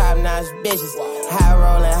some top-notch bitches. High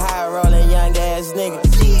rolling, young ass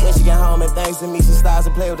niggas. When she get home and thanks to me, she starts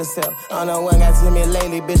to play with herself. I don't know what got to me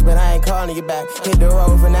lately, bitch, but I ain't calling you back. Hit the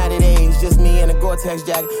road for 90 days, just me and a Gore-Tex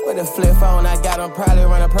jacket. With the flip phone I got, I'm probably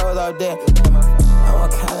running pros all day. I'm a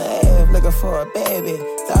kinda ass, looking for a bad bitch.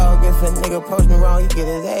 Dog, if a nigga approach me wrong, he get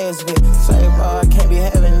his ass bit. Straight ball, can't be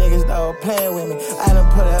having niggas, dog, playing with me. I done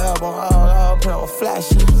put it up on all put on flash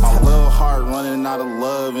shit. My little heart running out of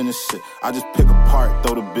love and this shit. I just pick apart,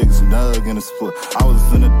 throw the biggest nug in the split. I was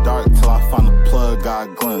in the dark till I found the plug,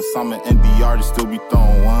 got glimpse. I'm an indie artist, still be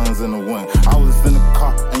throwing ones in the wind. I was in the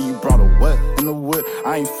car and you brought a wet in the whip.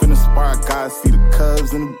 I ain't finna spark, guys see the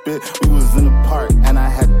Cubs in the bit. We was in the park and I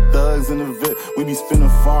had thugs in the VIP. We be spinning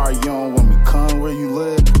far, you don't want me come where you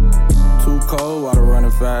live. Too cold, water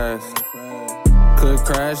running fast. Could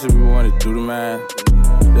crash if we wanted to do the math.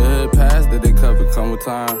 The hood pass that they cover come with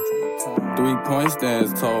time. 3 point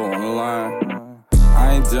stands tall on the line.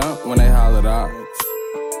 I ain't jump when they hollered out.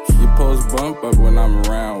 You post bump up when I'm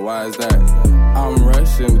around, why is that? I'm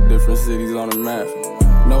rushing to different cities on the map.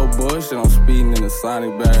 No bullshit, I'm speeding in the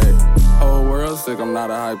Sonic bag. Whole world sick, I'm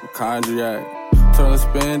not a hypochondriac. Turn and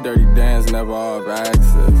spin, dirty dance, never off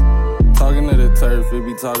access. Talking to the turf, it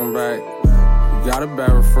be talking back. You got a bad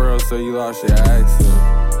referral, so you lost your access.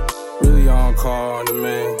 Really on call on the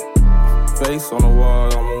man. Face on the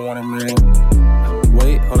wall, I'm a wanted man.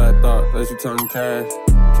 Wait, hold that thought, let you talking cash.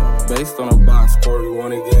 Based on a box score, you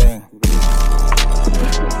won again.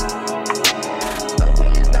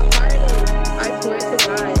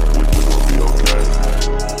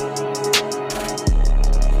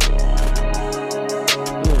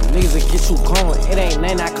 Niggas will get you going, it ain't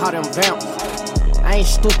nothing I call them vamps. I ain't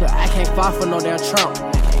stupid, I can't fall for no damn trap.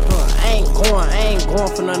 I ain't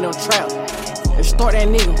going for none of them traps. Extort that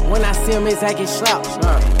nigga, when I see him, it's I get slapped.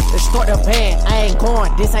 Extort the band, I ain't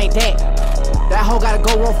going, this ain't that. That hoe gotta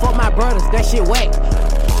go one for my brothers, that shit whack.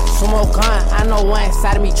 Some more gun, I know one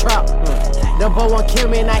inside of me trap. Them boy won't kill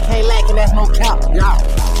me and I can't lack, and that's no cap.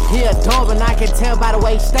 He a dog and I can tell by the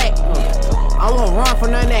way he stack. I won't run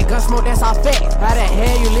from none of that gun smoke, that's all fact. How the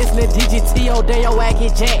hell you listen to DGTO, then your ass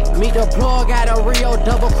get jacked. Meet the plug, got a Rio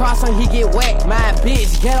double cross and he get whacked. My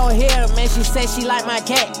bitch, get on here, man, she said she like my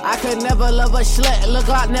cat. I could never love a slut, look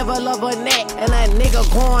like never love a neck. And that nigga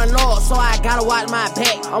going up, so I gotta watch my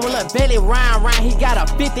back. I'm a little belly round, he got a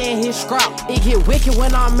 50 in his scrap. It get wicked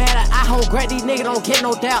when I'm mad, I hold great, these niggas don't get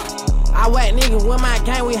no doubt. I whack niggas with my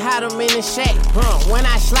gang, we hide them in the shack. When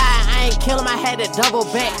I slide, I ain't kill him, I had to double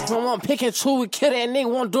back. When I'm picking two, we kill that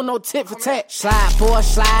nigga, won't do no tit for tat. Slide, boy,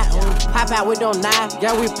 slide. Pop out with them knives.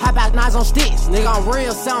 Yeah, we pop out knives on sticks. Nigga, I'm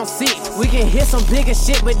real, sound sick. We can hit some bigger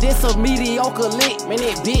shit, but this a mediocre lick. Man,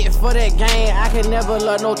 it big for that game, I can never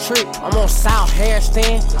love no trick. I'm on South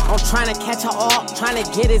Hairstand. I'm trying to catch her up, trying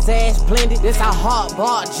to get his ass blended. This a hard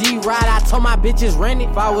bar, G-Ride. I told my bitches rent it.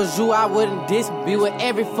 If I was you, I wouldn't diss. Be with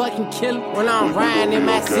every fucking killer. When I'm riding in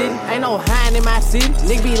my city, ain't no hiding in my city.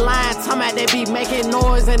 Nigga be lying, talking about they be making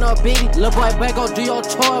noise and a bitty. Lil' boy, back go do your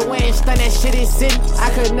toy, we ain't stun that shit in city. I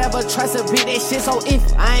could never trust a bitch, that shit so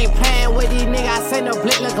iffy. I ain't playing with these niggas, I send a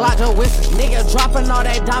blick, look like a whistle. Nigga dropping all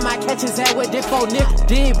that dime, I catch his head with this 4 nickel.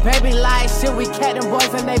 These baby like shit, we cat them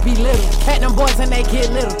boys and they be little. Cat them boys and they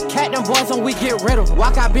get little. Cat them boys and we get rid of.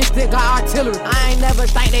 Walk out bitch, still got artillery. I ain't never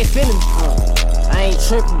think they feeling me. I ain't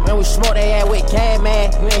trippin', man, we smoke that ass with gas,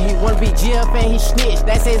 man. Man, he wanna be GF and he snitch,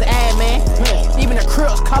 that's his ass, man. Even the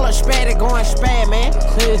Crips call her Spad, going Spad, man.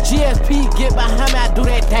 Cause GSP get behind me, I do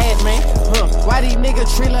that dash, man. Why these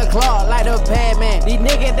niggas treat Lil' Clark like a bad man? These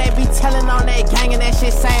niggas, they be telling on that gang and that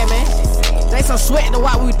shit sad, man. They some sweat to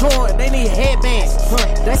what we doing, they need headbands.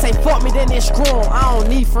 They say fuck me, then they screw 'em, I don't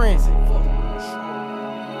need friends.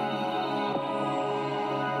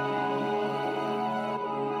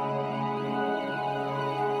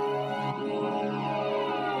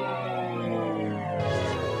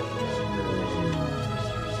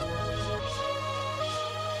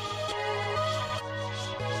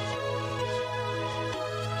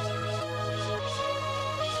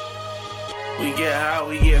 We get high,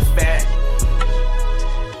 we get fat.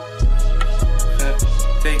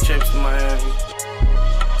 Take trips to Miami.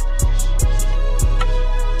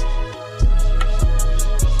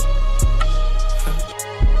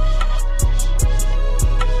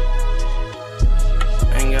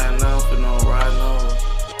 Ain't got nothing for no ride, no.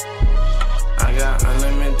 I got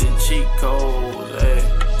unlimited cheat codes, ayy.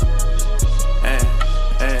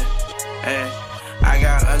 I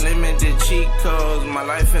got unlimited cheat codes, my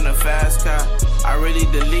life in a fast car. I really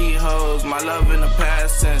delete hoes, my love in the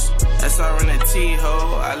past tense. SR in a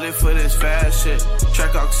T-ho, I live for this fast shit.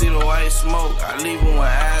 Track oxydo white smoke, I leave them with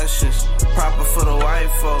ashes. Proper for the white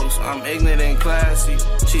folks, I'm ignorant and classy.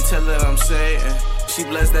 She tell that I'm Satan, she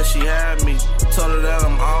blessed that she had me. Told her that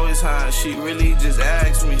I'm always high, she really just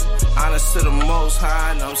asked me. Honest to the most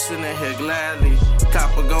high, and I'm sitting here gladly.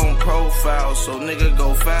 Copper gon' profile, so nigga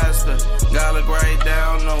go faster. Gotta look right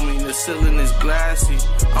down on me, the ceiling is glassy.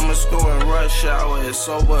 I'ma score in rush hour, it's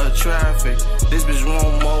sober traffic. This bitch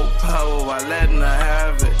want more power, why letting her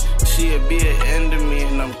have it? She'll be an end of me,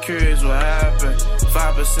 and I'm curious what happened.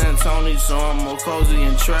 5% Tony, so I'm more cozy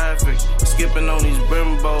in traffic. Skipping on these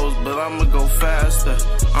brimbos, but I'ma go faster.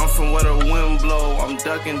 I'm from where the wind blow, I'm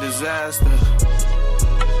ducking disaster.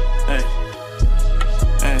 Hey,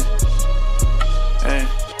 hey, hey,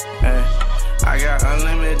 hey. I got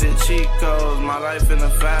unlimited cheat codes, my life in a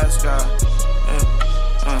fast car.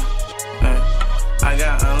 I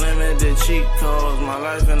got unlimited cheat codes, my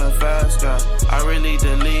life in a fast car. I really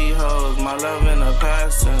delete hoes, my love in the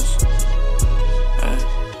past tense.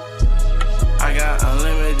 I got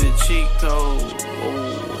unlimited cheat codes,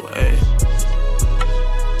 oh, hey.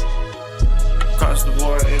 Across the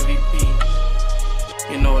board MVP,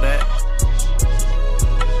 you know that.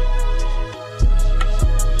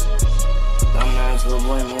 Dumbass little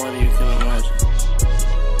boy, more than you can imagine.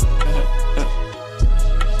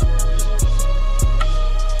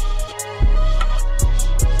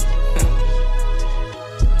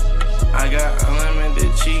 I got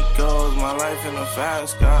unlimited cheat codes, my life in a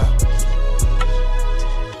fast car.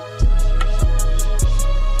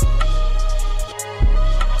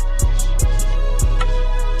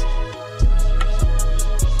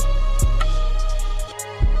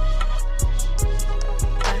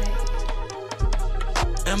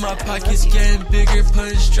 And my pockets getting bigger,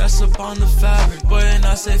 putting stress up on the fabric. Boy, and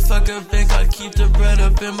I say fuck a bank, I keep the bread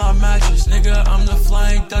up in my mattress. Nigga, I'm the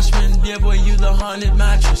flying Dutchman, yeah boy, you the haunted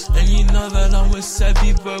mattress. And you know that I'm with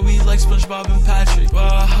Sebby, but we like SpongeBob and Patrick. Boy,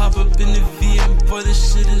 I hop up in the VM, boy,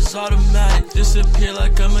 this shit is automatic. Disappear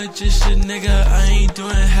like a magician, nigga, I ain't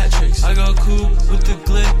doing hat tricks. I go cool with the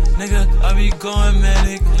glick, nigga, I be going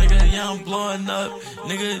manic. Nigga, yeah, I'm blowing up,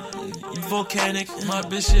 nigga, volcanic. My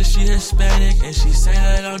bitch, yeah, she Hispanic, and she say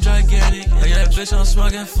that I'm gigantic. Oh yeah, bitch, I'm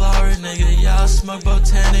smoking flower, nigga, yeah, I smoke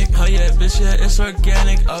botanic. Oh yeah, bitch, yeah, it's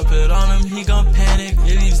organic. Up it on him, he gon' panic.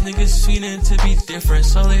 Yeah, these niggas feeding to be different,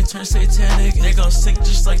 so they turn satanic. They gon' sink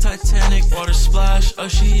just like Titanic. Water splash,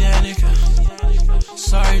 oceanic.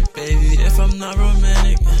 Sorry, baby, if I'm not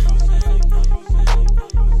romantic.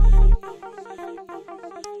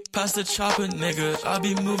 Past the chopper, nigga, I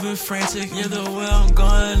be moving frantic. Yeah, the way I'm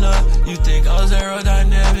going up, you think I was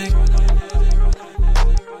aerodynamic.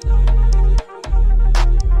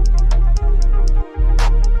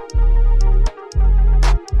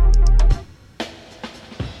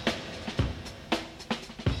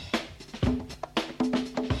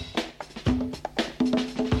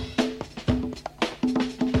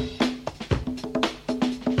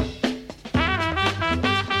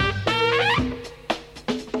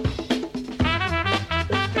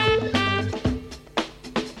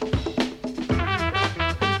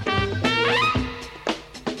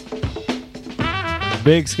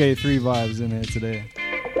 Big Skate 3 vibes in here today.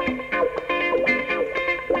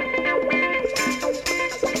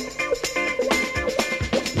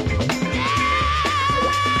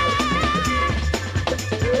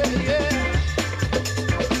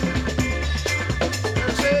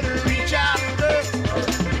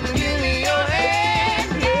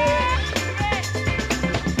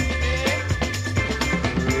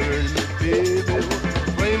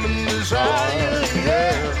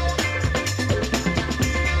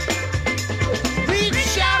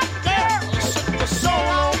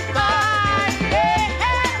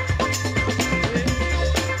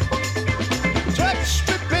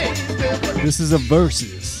 This is a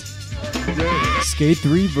versus. Skate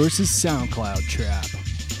 3 versus SoundCloud Trap.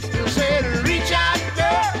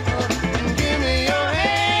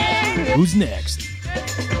 Who's next?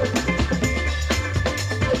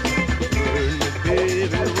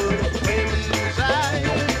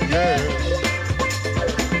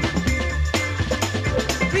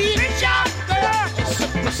 Reach out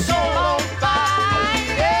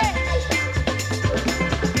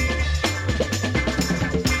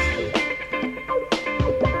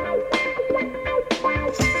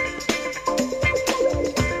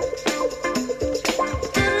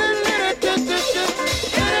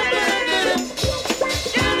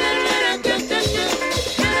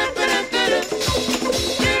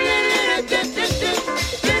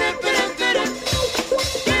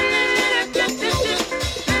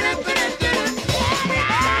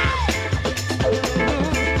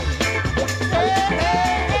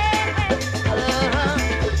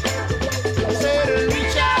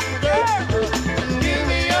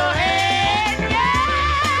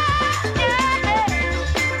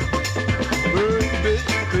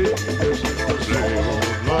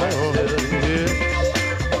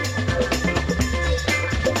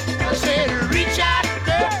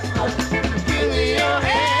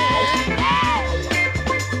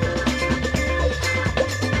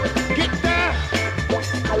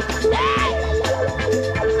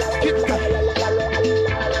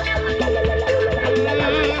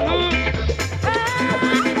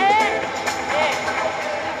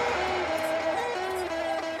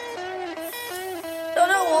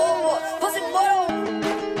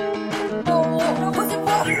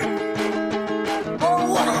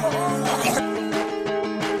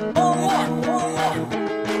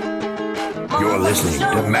You're listening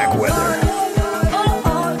to Mac Wetha.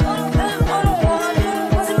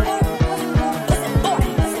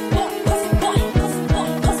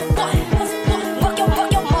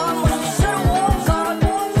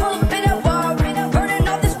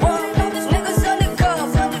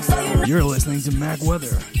 You're listening to Mac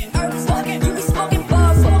Wetha.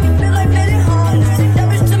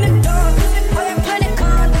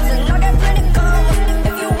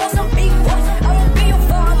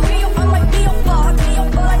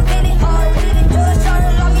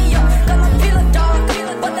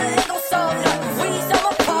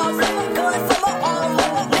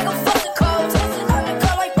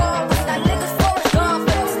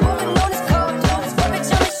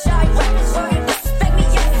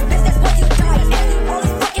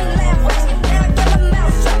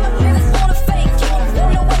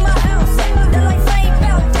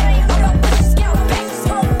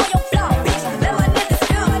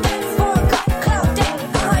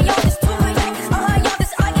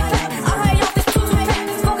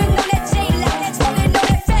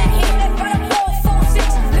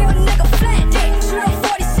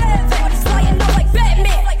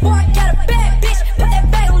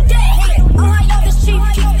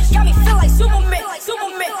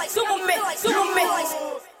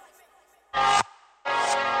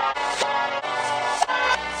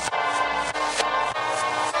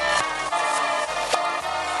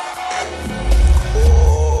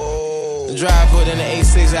 Drive put in the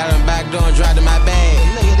A6 out of the back door and drive to my bag.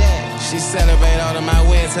 Look at that. She celebrate all of my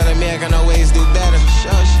wins, telling me I can always do better.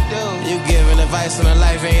 Sure she do. You giving advice on her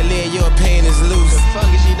life, ain't lit, your pain is loose. The fuck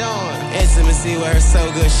is she doing? Intimacy with her so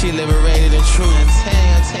good, she liberated and true. I'm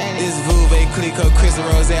telling you. This Vouve, Clico, Chris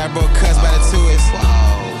Rose, I broke cuss by the twist.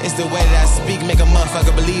 It's the way that I speak, make a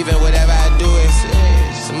motherfucker believe in whatever I do is.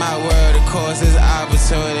 So my word, of course, is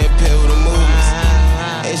opportunity, pivotal movements.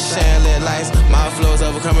 It's sharing lit lights, my flows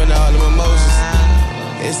overcoming all the emotions.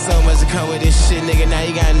 It's so much to come with this shit, nigga, now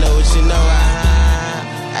you gotta know what you know.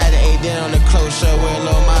 I had to ate dinner on the clothes show, wear a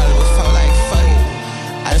low model before, like, fuck it.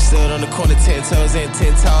 I done stood on the corner 10 toes and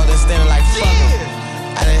 10 tall, then standing like, fuck it.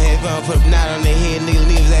 I done hit bump, put a knot on their head, nigga,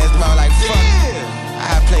 leave his ass tomorrow like, fuck it.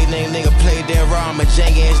 I play nigga, play that raw, I'm a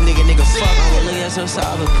jank ass nigga, fuck it. Look at so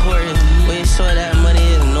soft important, we sure that money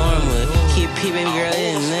is normal. Keep P, baby girl,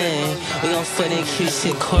 in there. We gon' foot and keep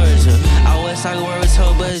shit cordial. Out west, I can work with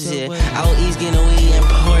your budget. Out east, getting weed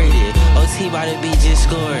imported. OT by the beat just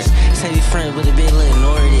scored. Say we friends, but the bitch look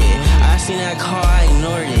ignored it. I seen that car, I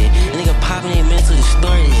ignored it. A nigga popping it mental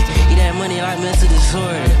distorted. Eat that money like mental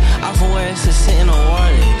disorder. Off of where it's just sitting on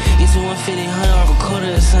water. Get you 150, 100 off a quarter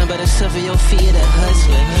or something. Better shuffle your feet at that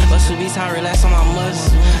hustler. But should be tired, relax on my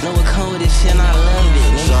muscle. Know what come with this shit and I love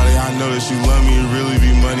it. Shawty, I know that you love me. It really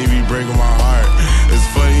be money, be breaking my heart. It's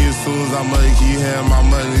funny as soon as I'm like, keep having my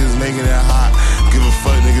money, niggas making it hot. Give a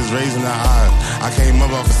fuck, niggas raising the odds. I came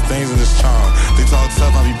up off of stains in this charm. They talk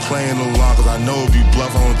tough, I be playing along, cause I know it be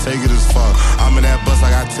bluff, I don't take it as far. I'm in that bus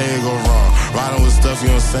like I tell you go wrong. Riding with stuff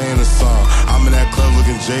you don't say in the song. I'm in that club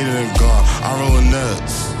looking jaded and gone. I'm rolling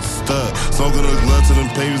nuts. Smoking the glove till them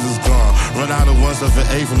papers is gone. Run out of one stuff for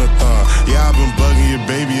 8 from the thumb. Yeah, I've been bugging your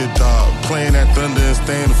baby a dog. Playing that thunder and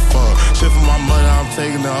staying the fuck. Shit for my money, I'm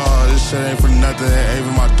taking it all. This shit ain't for nothing, it ain't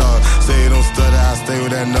for my dog. Say it don't stutter, I stay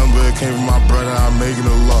with that number. It came from my brother, I'm making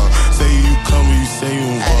a law. Say you come when you say you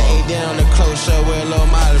involved. I done ate down on the clothes show, wear a little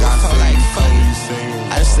model. I felt like fuck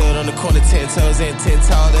em. I done stood on the corner 10 toes and 10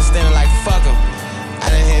 tall, then standing like fuck em.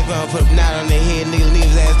 I done hit bump, put a knot on their head, nigga leave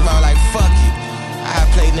his ass tomorrow like fuck you. I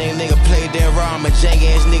play nigga, play that raw, I'm a jank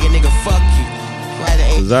ass nigga, fuck you.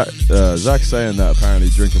 So Zach saying that apparently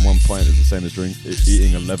drinking 1 pint is the same as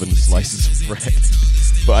eating 11 slices of bread.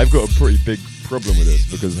 But I've got a pretty big problem with this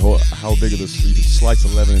because how big are this? You can slice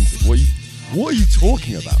 11 into. What are you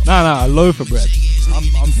talking about? Nah, a loaf of bread.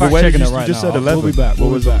 I'm fact checking it right now. You just said 11. We'll be back.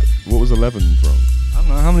 What was 11 from? I don't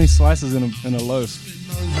know how many slices in a loaf.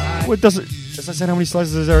 What does it? As I said, how many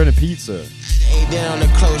slices is there in a pizza?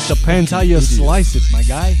 Depends how you slice it, my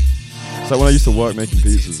guy. It's like when I used to work making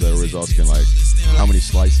pizzas, they're always asking like, how many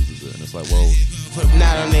slices is it? And it's like, well,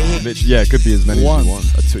 yeah, it could be as many as you want.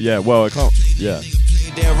 Yeah, well, I can't. Yeah.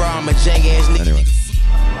 Anyway.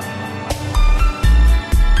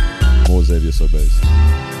 More Xavier So Bass.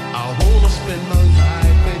 I wanna spend my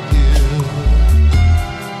life with you.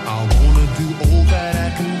 I wanna do all that I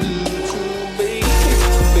can do to make you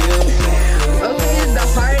feel. Okay, the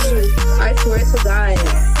hardest. I swear to God.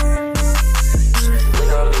 We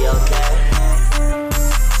gon' be okay.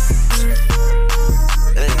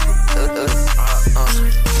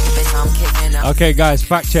 Okay, guys,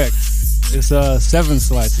 fact check. It's 7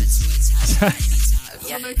 slices.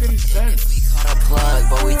 Doesn't make any sense. We caught a plug,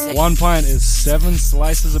 but we 1 pint is 7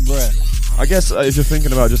 slices of bread. I guess if you're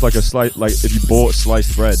thinking about just like a slice, like if you bought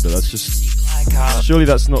sliced bread, but that's just surely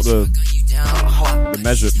that's not the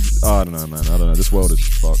measure. Oh, I don't know, man. I don't know. This world is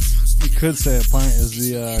fucked. You could say a pint is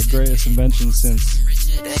the greatest invention since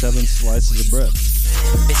 7 slices of bread.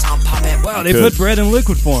 Wow, they put bread in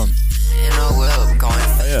liquid form.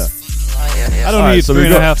 Yeah. I don't need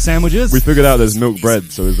 3.5 sandwiches. We figured out there's milk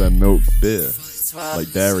bread, so is there milk beer,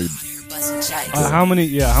 like dairy? How many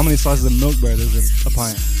slices of milk bread is a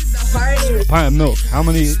pint? A pint of milk. How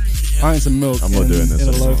many pints of milk I'm not doing this in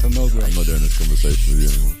a anymore. loaf of milk bread? I'm not doing this conversation with you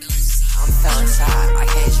anymore. I'm feeling sad, I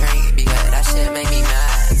can't drink because that shit make me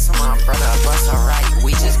mad. So my brother bust alright,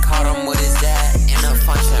 we just caught him with his dad in a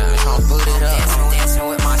function. Gon' boot it up, dancing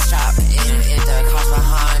with my shop. If the cops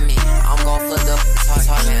behind me, I'm gon' flip the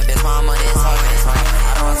talking. Bitch, my money talking.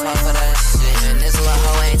 I don't talk for that shit. And this little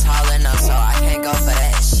hoe ain't tall enough, so I can't go for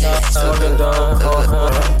that shit. Smoking dumb,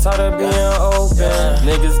 tired of being open.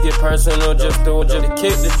 Niggas get personal just to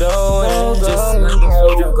kick the door in. Just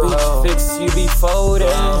bitch fix, you be folding.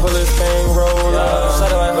 Bullets bang roll up,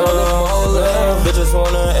 shut like holy moly. Bitches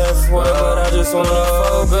wanna F word, but I just wanna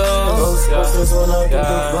focus. Just wanna get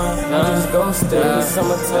the blunt, I just go stay.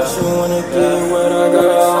 I'ma touch you when it get wet, I go.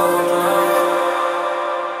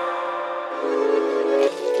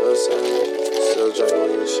 Still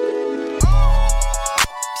drinking this shit.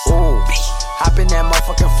 Hop in that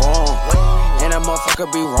motherfucking phone, and that motherfucker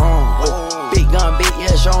be wrong. Big gun, big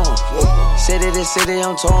yeah, Sean. City to city,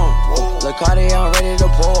 I'm torn. Look Cardi, I'm ready to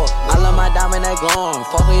pour. I love my diamond that glowing.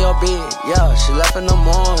 Fuck with your bitch, yeah, she left in the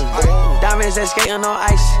morning. Diamonds that skating on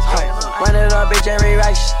ice. Run it up, bitch, every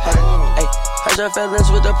rice. Hey, hurt your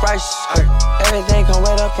feelings with the price. Everything come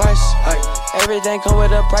with a price. Everything come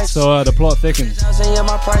with a price. So the plot thickens.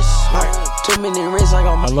 My price. Too many rings, I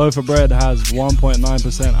got a loaf of bread has 1.9%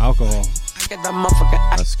 alcohol.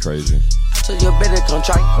 That's crazy. So you better come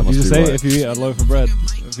try. You just say if you eat a loaf of bread,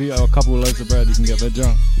 if you eat a couple of loaves of bread, you can get a bit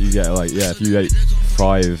drunk. You get like, yeah, if you ate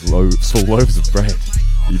 5 full loaves of bread,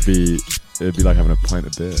 it'd be like having a pint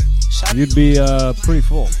of beer. You'd be pretty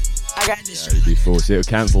full. Yeah, you'd be full. See, it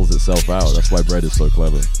cancels itself out. That's why bread is so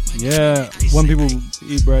clever. Yeah, when people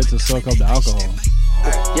eat bread to soak up the alcohol,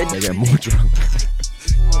 they get more drunk.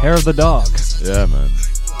 Hair of the dog. Yeah, man.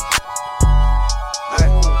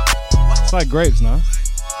 It's like grapes, no?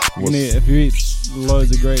 If you eat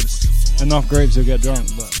loads of grapes, enough grapes, you'll get drunk.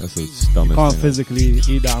 But that's the dumbest you can't thing, physically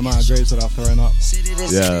eat that amount of grapes without throwing up.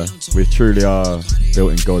 Yeah, we truly are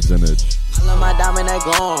built in God's image. I love my diamond that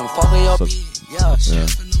glowing. Fuck with your bitch, yeah.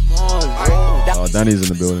 Oh, Danny's in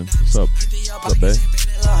the building. What's up? What's up, babe?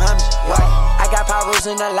 I got Pyrus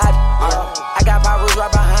in the lobby. I got Pyrus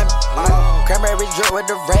right behind me. Cranberry drip with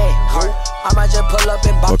the red. I might just pull up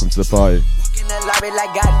and buy. Welcome to the party. In the lobby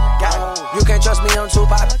like got it. You can't trust me on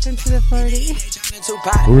Tupac. Welcome to the party.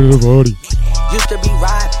 We're to the party. Used to be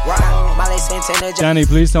ride. Molly Santana. Danny,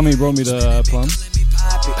 please tell me you brought me the plums.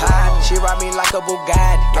 She ride me like a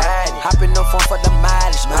Bugatti. Hop in the phone for the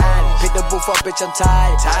mileage. Pick the booth up, bitch, I'm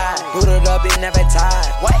tired. Boot it up, it never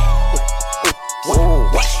tired.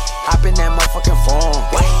 Hop in that motherfucking phone,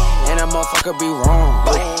 and that motherfucker be wrong.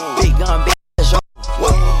 Big gun, big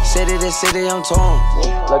city to city, I'm torn.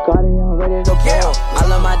 Like Cardi, I'm ready to pour. I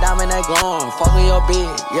love my diamond that glowing. Fuck with your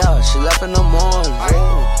bitch, yeah, she left in the morning.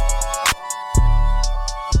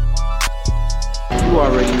 You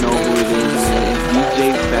already know who it is.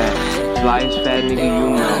 DJ Fat, flyest fat nigga you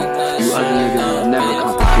know. You other niggas never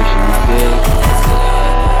competition, you dig?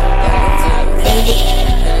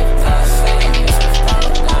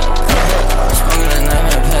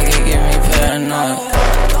 Get me paranoid.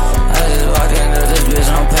 I just walked into this bitch,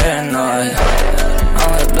 I'm paranoid.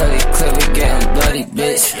 I'm a bloody clip, we getting bloody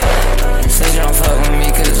bitch. Say you don't fuck with me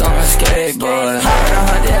cause I'm a scary boy. Hop in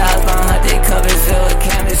 100 house, my 100 cup is filled with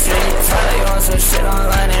chemistry. Tell you want some shit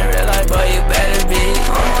online in real life, boy, you better be.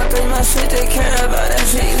 I'm on through my shit, they care about that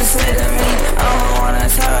shit you say to me. I don't wanna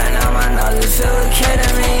talk right now, my nose is filled with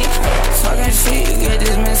ketamine. Talking shit, you get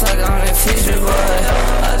dismissed like I'm a teacher, boy.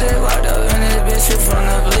 I just walked up in this bitch, shoot from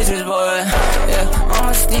the bleachers, boy. Yeah, I'm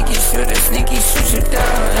a sneaky shooter, sneaky shoot you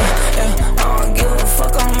down. Yeah, I don't give a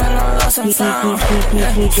fuck, I'm in a lost and found.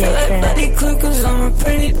 Yeah, she like bloody clip cause I'm a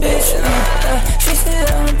pretty bitch. She said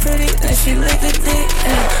I'm pretty, then she licked the dick.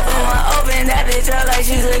 I'ma open that bitch up like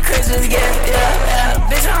she's a Christmas gift. Yeah,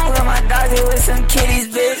 bitch, I'm with my doggy with some kitties,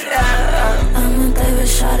 bitch. I'ma play with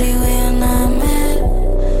shawty when I'm mad.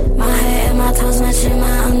 My hair and my toes matching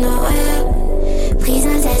my underwear. Please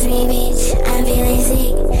don't touch me, bitch, I'm feeling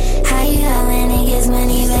sick. How you out when niggas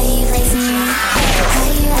money, but you flexing me? How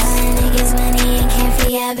you out when niggas money and can't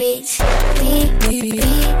figure out, bitch? Beep, beep, beep,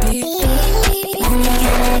 beep, beep. Money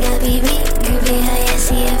kinda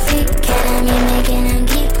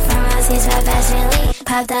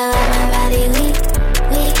Popped out like my body weak.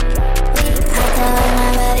 Popped out like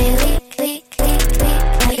my body weak.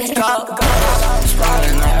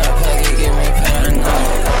 Spotting out her pocket, give me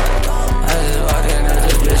paranoid. I just walked into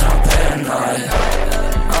this bitch, I'm paranoid.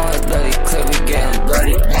 I'm a bloody clip, we getting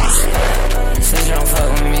bloody. Since you don't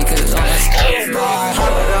fuck with me, cause I'm a skateboard.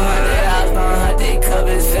 Hold on, that house on her dick cup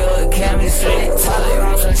is filled with chemistry. Tell you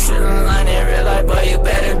on some shit online in real life, but you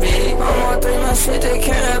better be. I'm on 3 months shit, they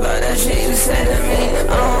care about that shit you said to me. I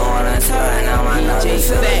don't wanna tell right now, my nose is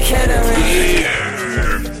feel like ketamine.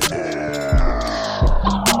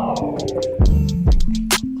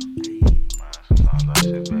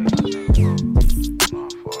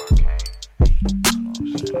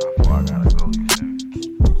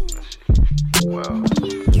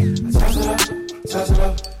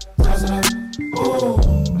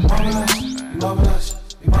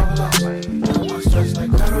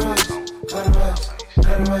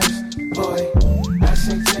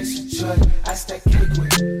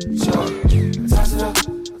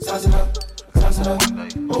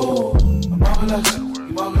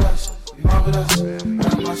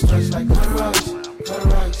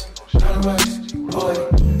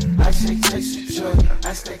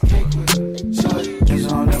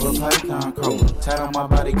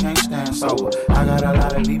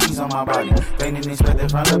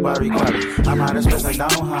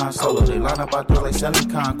 Selling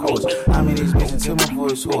concourse. I'm in this bitch until my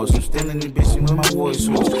voice hoarse. I'm still in this bitch with my voice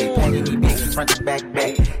hoarse. They packing these bitches front to back.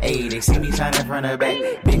 Ayy, they see me shining front to back.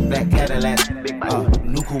 Big black Cadillac.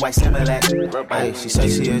 Nuku white Similac. Ayy, she say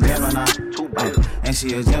she a Gemini. And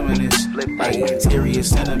she a Geminis. Ayy, interior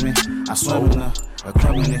cinnamon. I swim in a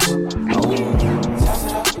criminal.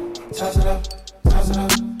 Toss it up.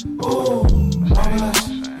 Ooh, marvelous.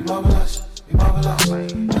 You marvelous.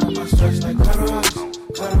 Now my stretch like Cutterus.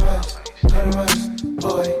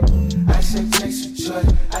 Boy, I shake cakes with joy.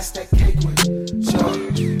 I stack cake with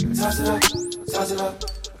joy. Toss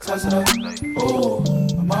it up. Ooh,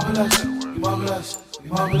 marvelous. You marvelous.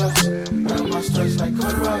 Now my stretch like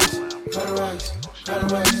Cutterus.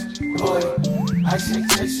 Boy, I shake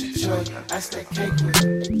cakes with joy. I stack cake with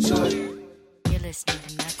joy. You're listening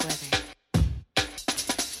to Mac Wetha.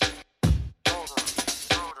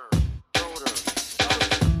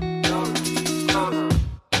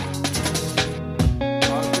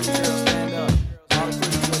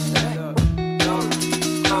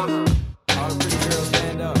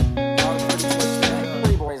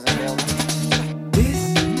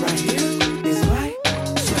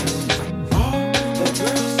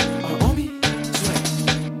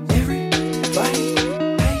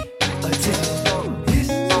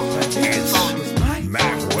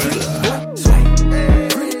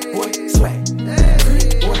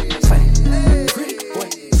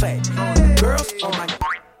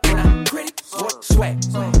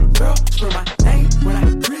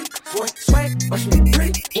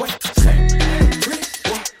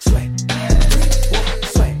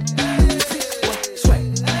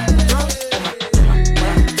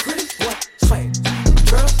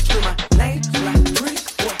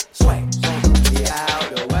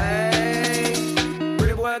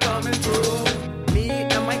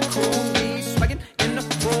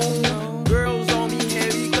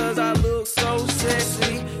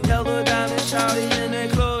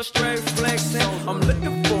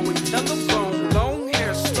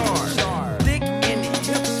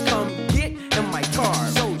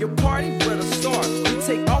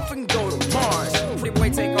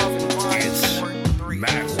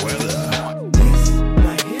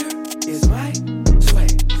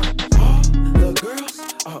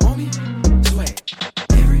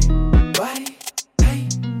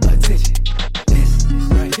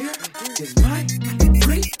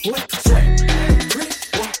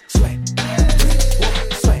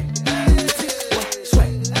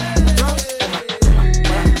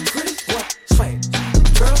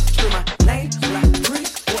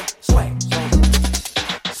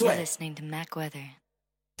 Listening to Mac Wetha.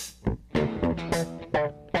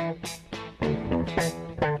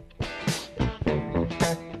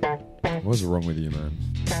 What's wrong with you, man?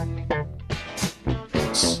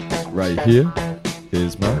 Right here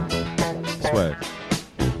is my swag.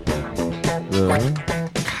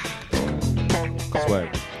 Swag.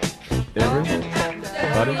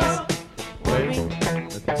 Everybody's paying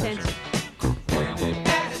attention.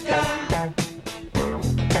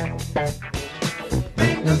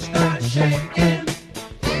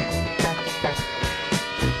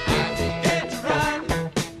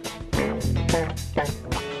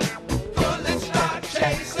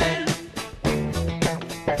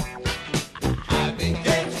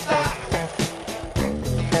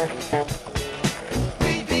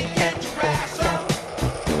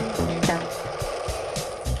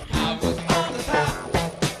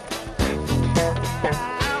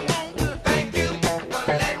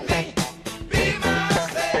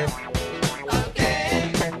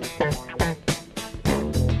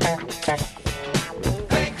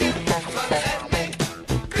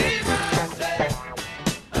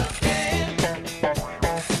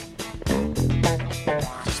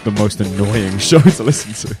 just the most annoying show to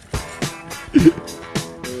listen to.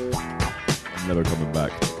 I'm never coming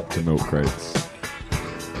back to milk crates.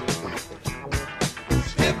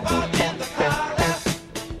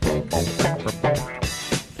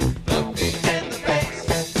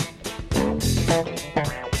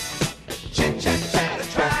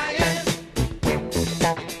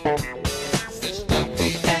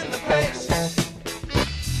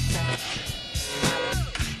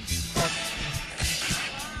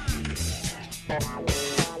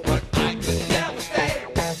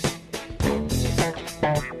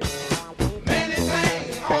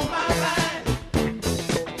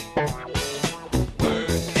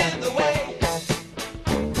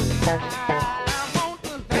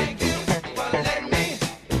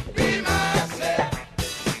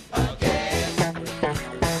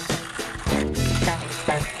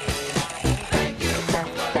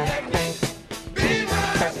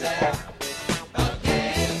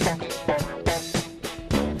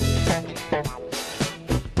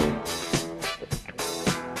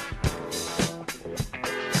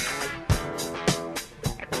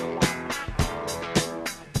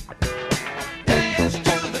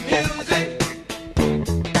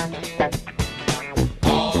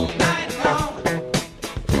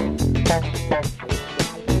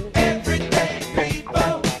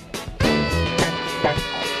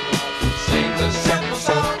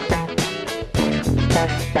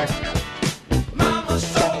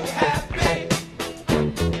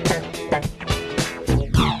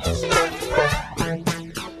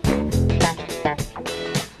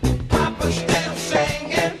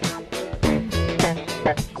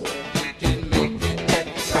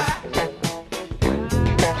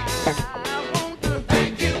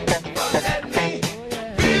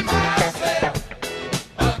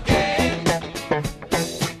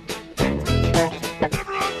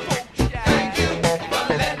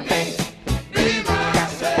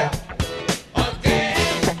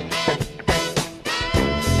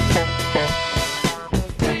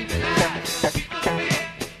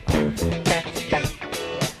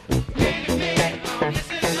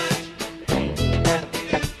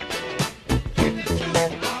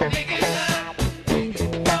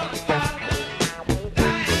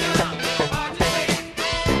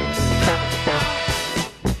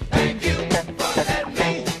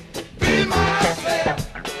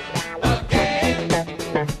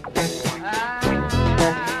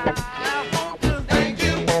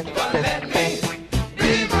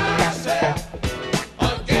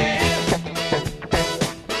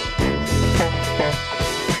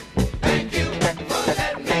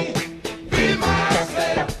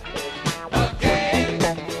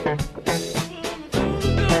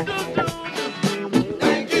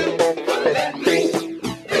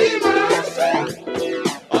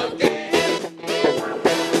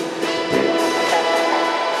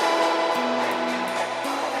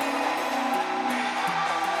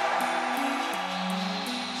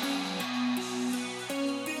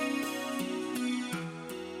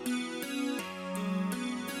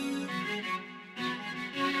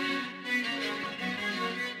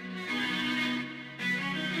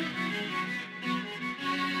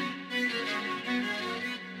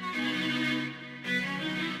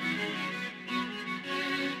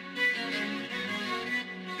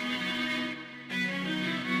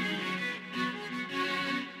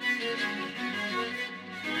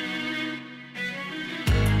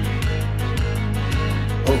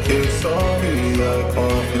 Okay, sorry, I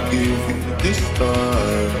can't forgive you this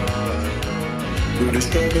time. Through the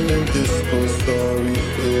struggle and this whole story,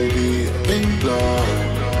 baby, I've been blind.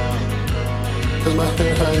 Cause my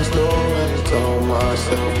head hangs low and I tell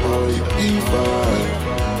myself, oh, you'll be fine.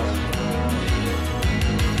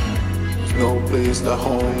 There's no place to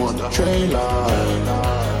home on the train line.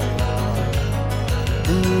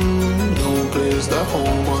 No place to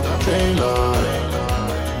home on the train line.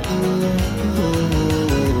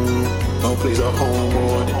 No place at home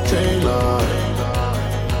on the train line.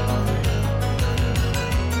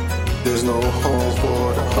 There's no home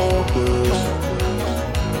for the hopeless.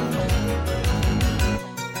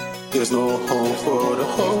 There's no home for the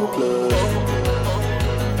hopeless.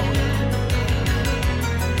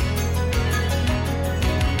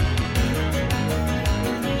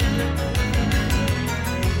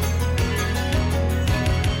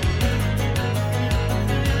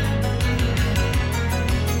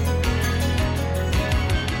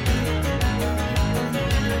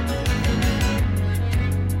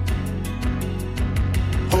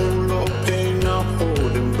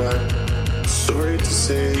 Sorry to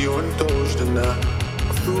say you indulged in that.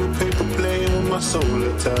 I threw a paper plane with my soul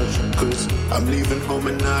attached. Cause I'm leaving home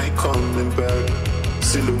and I ain't coming back.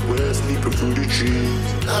 Silhouettes leaping through the trees.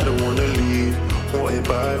 I don't wanna leave, haunted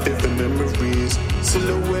by vivid memories.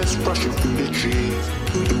 Silhouettes rushing through the trees.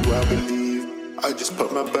 Who do I believe? I just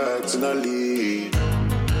pack my bags and I leave.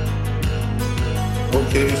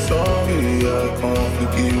 Okay, sorry, I can't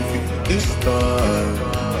forgive you this time.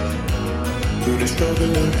 Through the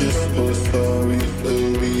struggle and this was sorry,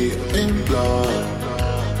 baby, I'm blind.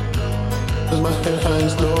 Cause my head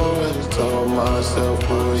hangs low and tell myself,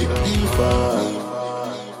 will you be fine?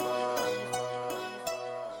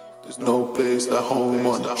 There's no place like home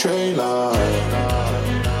on the train line.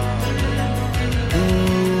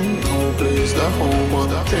 No place like home on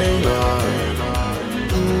the train line.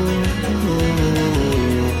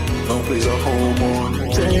 No place like home on the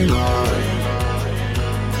train line.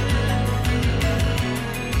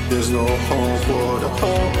 There's no home for the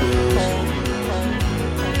hopeless.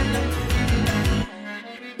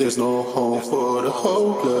 There's no home for the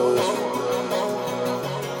hopeless.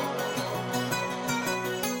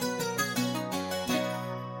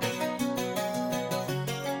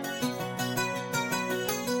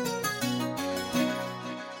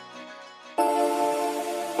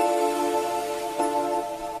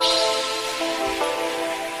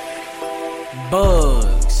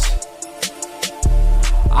 Bugs.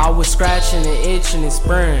 I was scratching and itching and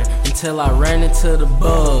spraying until I ran into the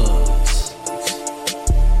bugs.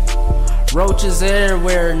 Roaches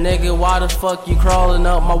everywhere, nigga, why the fuck you crawling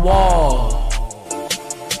up my wall?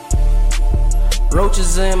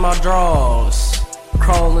 Roaches in my drawers,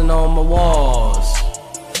 crawling on my walls.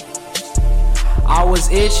 I was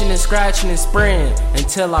itching and scratching and spraying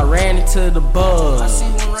until I ran into the bugs. I see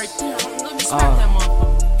one right there. Let me smack that motherfucker.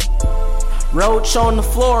 Roach on the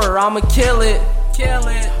floor, I'ma kill it. Kill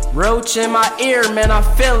it. Roach in my ear, man, I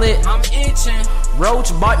feel it. I'm itching.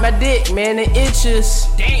 Roach bite my dick, man, it itches.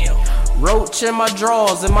 Damn. Roach in my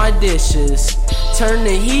drawers and my dishes. Turn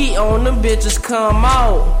the heat on, them bitches come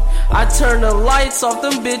out. I turn the lights off,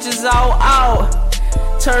 them bitches out.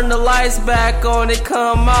 Turn the lights back on, it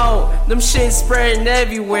come out. Them shit spreading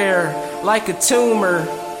everywhere like a tumor.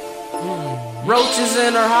 Roaches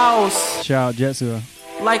in her house. Shout out Jetsu.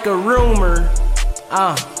 Like a rumor.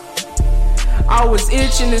 I was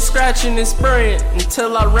itching and scratching and spraying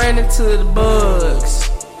until I ran into the bugs.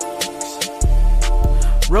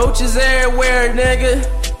 Roaches everywhere, nigga.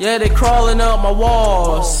 Yeah, they crawling up my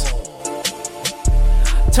walls.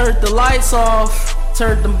 Turned the lights off,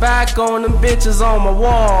 turned them back on, them bitches on my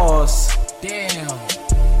walls. Damn.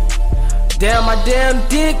 Damn, my damn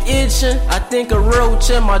dick itching. I think a roach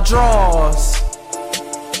in my drawers.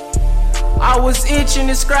 I was itching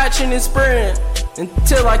and scratching and spraying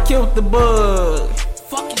until I killed the bug.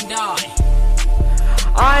 Fucking die.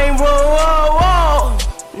 I ain't whoa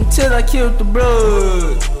until I killed the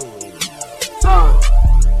bug.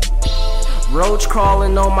 Roach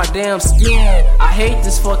crawling on my damn skin. I hate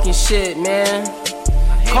this fucking shit, man.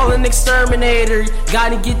 Call an exterminator.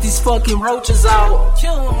 Gotta get these fucking roaches out.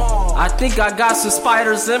 Kill them all. I think I got some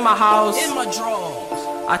spiders in my house. In my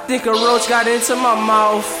drawers. I think a roach got into my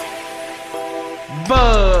mouth.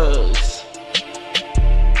 Bugs.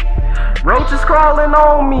 Roaches crawling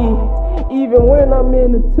on me, even when I'm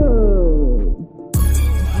in the tub.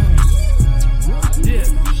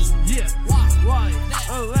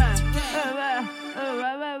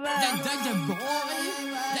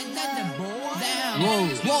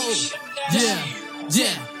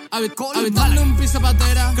 Habitando un piso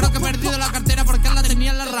patera. Creo que he perdido la cartera porque la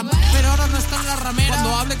tenía en la ramera, pero ahora no está en la ramera.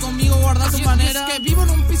 Cuando hable conmigo guarda tu manera. Es que vivo en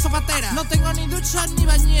un piso patera. No tengo ni ducha ni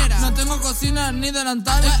bañera. No tengo cocina ni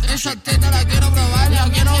delantal. Esa teta la quiero probar. La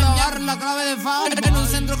quiero probar, la clave de fan. En un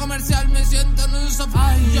centro comercial me siento en un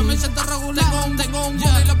sofá. Yo me siento regular. Tengo un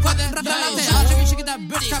cubo y lo puedes relatear.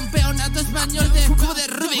 Campeonato español de cubo de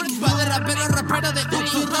Rubik. Va de rapero de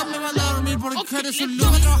Uki. Me manda a dormir porque eres un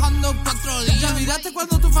loco. Trabajando 4 días. Y olvídate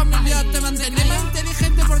cuando tu familia te mantenía más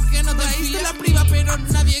inteligente porque no te traíste la priva pero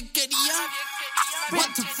nadie quería. What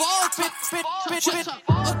the fuck?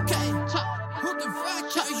 Okay. Who the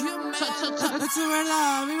fuck are you, man? Eso es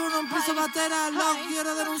verdad, vivo en un piso patera. Lo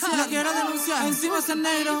quiero denunciar. Encima es en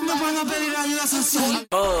negro, no puedo pedir ayuda social.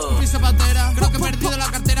 Un piso patera, creo que he perdido la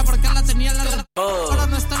cartera porque la tenía en la ahora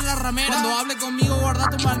no está en la ramera. Cuando hable conmigo guarda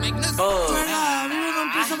tu mano. Es verdad, vivo en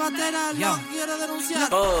un piso patera. Lo quiero denunciar.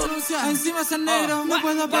 Encima es en negro, no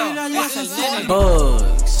puedo pedir ayuda social.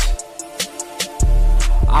 Bugs.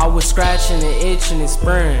 I was scratching and itching and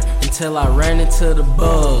spraying until I ran into the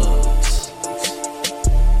bugs.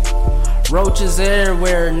 Roaches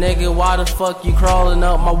everywhere, nigga, why the fuck you crawling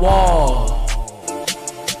up my wall?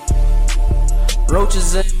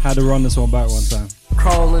 Roaches in Had to run this one back one time.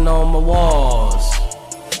 Crawling on my walls.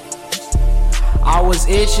 I was was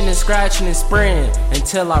itching and scratching and spraying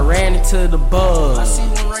until I ran into the bug. I see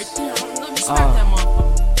one right there. Let me smack that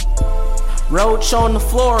motherfucker. Roach on the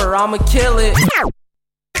floor, I'ma kill it.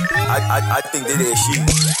 I think that is she.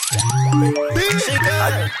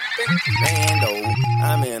 Bando,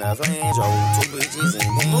 I'm in a Flange, 2 bitches in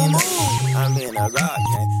Bando. I'm in a rock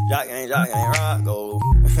gang, rock go.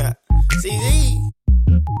 CZ.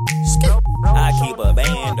 I keep a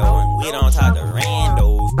bando and we don't talk to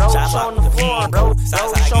randos. Shop out the pinko,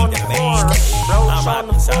 Southside get the band. I'm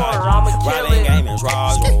rockin' Sergeant, robbing gaming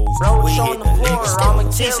draws rolls. We hit the liquor store.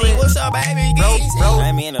 CC, what's up, baby?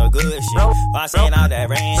 I'm in a good shit. I send out that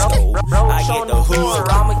rando. I get the hood,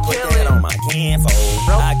 put that on my can fold.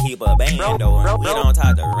 I keep a bando and we don't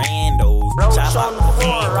talk to randos. Shop out the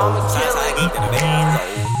pinko, Southside get the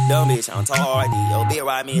band. Dumb bitch, I'm tardy. Yo, bitch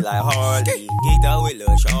ride me like Harley. Geeked up with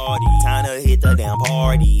Lil Shorty. Time to hit the damn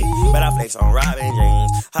party. But I flex on Robin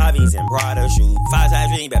James. Hobbies and Prada shoes. 5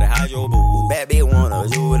 times drink, better hide your boo. Bad bitch wanna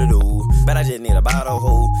do what to do. But I just need a bottle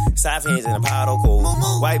hole. Side fins in a bottle cold.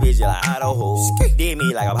 White bitch like Idaho. Did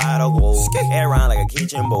me like a bottle gold. Air round like a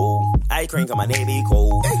kitchen bowl. Ice cream on my neck be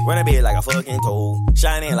cold. Run a bit like a fucking toad.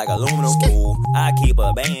 Shining like aluminum foil. I keep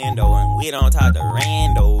a bando and we don't talk to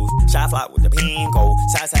randos. Shot flop with the pinko.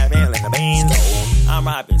 Southside family in the bando. I'm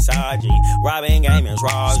robbing Sergeant. Robbing gaming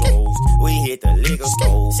draws rolls. We hit the liquor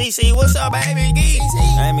store. CC, what's up, baby?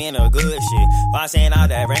 I'm in a good shit. I send out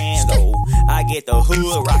that rando. I get the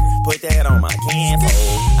hood rockin'. Put that on my can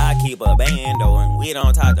fold. I keep a bando and we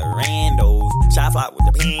don't talk to randos. Shot flop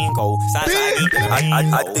with the pinko. Southside get the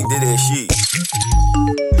bando. I think that is she.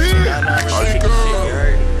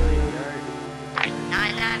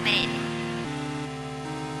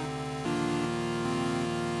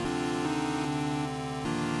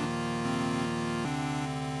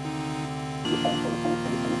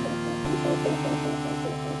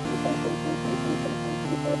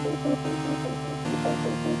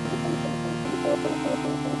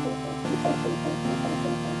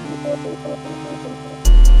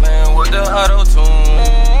 Man, with the auto-tune,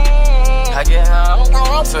 I get high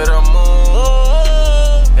to the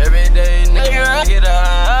moon. Every day, nigga, I get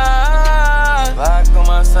high. Lock on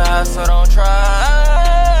my side, so don't try.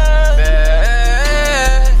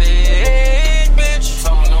 Bad thick bitch.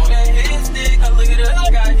 Someone on that hit stick. I look at it,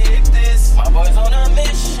 I got hit this. My boys on a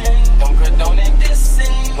mission. Don't condone it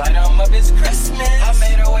dissing. Light 'em up, it's Christmas. I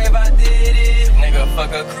made a wave, I did it. Nigga,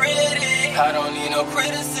 fuck a critic. I don't need no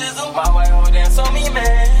criticism. My white hoe dance on me,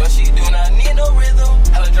 man. But she do not need no rhythm.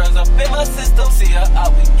 Hella drugs up in my system. See her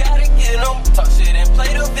out, we gotta get them. Talk shit and play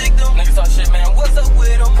the victim. Niggas talk shit, man, what's up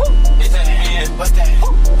with them? It's that man, what's that?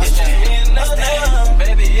 It's that man, what's that?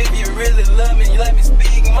 Baby, if you really love me, you let me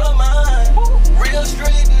speak my mind. Real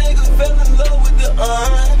straight nigga, fell in love with the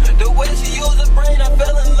The way she use her brain, I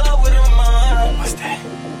fell in love with her mind. What's that?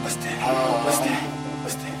 What's that? What's that?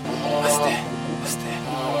 What's that? What's that? What's that?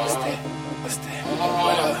 What's that? What's that?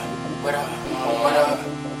 What up? What up? What up?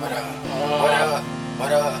 What up? What up?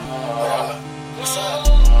 What up? What up? What's up?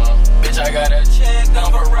 Bitch, I got a check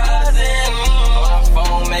on Verizon. On the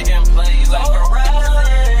phone making plays like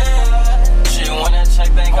Verizon. She wanna check,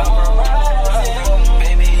 think I'm Verizon.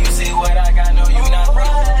 Baby, you see what I got? No, you not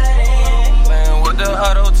right. Man, with the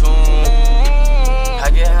auto-tune, I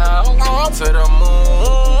get high to the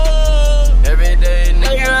moon. Every day,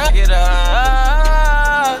 nigga, I get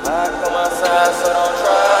high. Lock on my side, so don't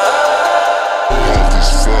try.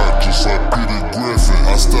 Just like Peter Griffin.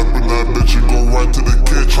 I step in that bitch and go right to the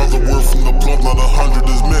kitchen. How's the word from the plug, not 100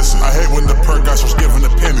 is missing. I hate when the perk guy starts giving a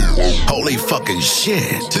penny. Holy fucking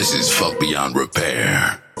shit. This is fuck beyond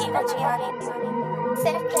repair.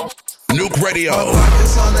 Nuke Radio. My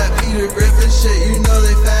pockets on that Peter Griffin shit, you know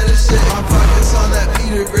they fat as shit. My pockets on that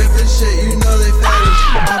Peter Griffin shit, you know they fat as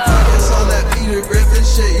shit. My pockets on that Peter Griffin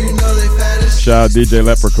shit, you know they fat as shit. Shout out DJ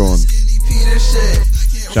Leprechaun. Peter shit.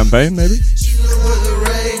 Champagne, maybe? With the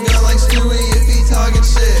ray gun like Stewie if he talking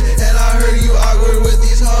shit. And I heard you awkward with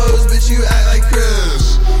these hoes, bitch, you act like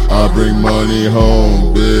Chris. I bring money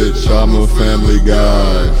home, bitch, I'm a family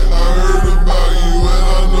guy. I heard about you and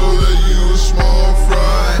I know that you a small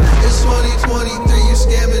fry. It's 2023, you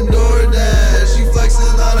scamming DoorDash. You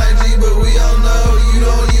flexing on IG, but we all know you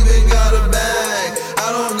don't even got a bag.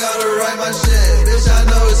 I don't gotta write my shit, bitch, I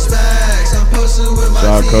know it's facts. I'm posted with my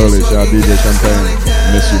Shout out Coley, shout out DJ Champagne.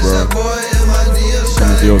 Miss you, bro.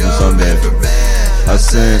 Coming to yours on Sunday. I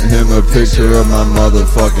sent him a picture of my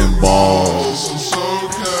motherfucking balls.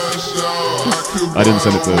 I didn't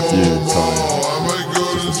send it to you, Tony.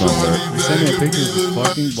 Just for somewhere. Send me a picture of his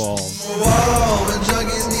fucking balls. Whoa, when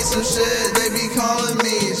junkies need some shit, they be calling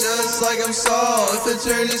me like I'm Saul. If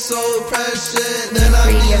attorney sold press shit, then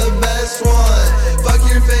I be the best one. Fuck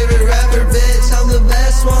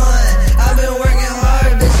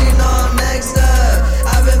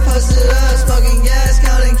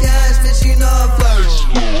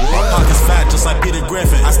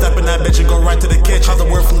in that bitch and go right to the kitchen. How's the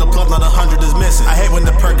word from the plug, not 100 is missing. I hate when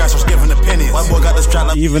the perk guy starts giving opinions. White boy got this strap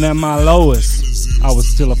like even at my lowest, I was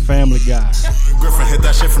still a family guy. Griffin hit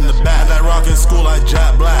that shit from the back. That rock in school, I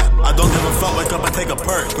jet black. I don't give a fuck, wake up and take a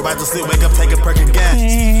perk. Go back to sleep, wake up, take a perk again.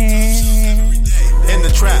 In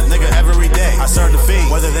the trap, nigga, every day. I serve the fiend,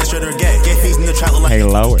 whether they're straight or gay. Gay fees in the trap look like hey,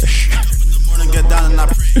 lowish. Get down and I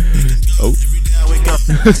oh. Wake up.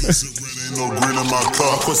 No green in my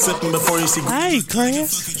cup. Quit sipping before you see. Hey,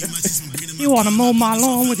 Chris. You want to mow my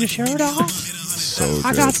lawn with your shirt off? So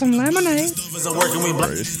I got some lemonade. Working, we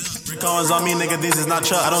black. Calls on me, nigga, this is not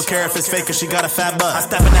Chuck. I don't care if it's fake, cause she got a fat butt. I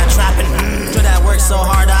step in that trap and do that work so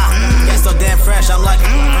hard, get so damn fresh. I'm like,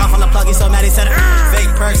 off on the plug, he's so mad, he said, fake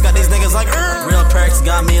perks, got these niggas like, real perks,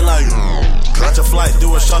 got me like, catch a flight,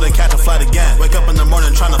 do a shot and catch a flight again. Wake up in the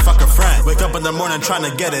morning trying to fuck a friend. Wake up in the morning trying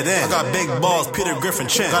to get it in. I got big balls, Peter Griffin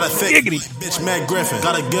chin. Got a thick bitch, Meg Griffin.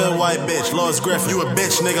 Got a good white bitch, Lois Griffin. You a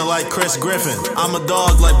bitch nigga like Chris Griffin. I'm a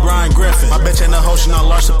dog like Brian Griffin. My bitch ain't a hoe, she not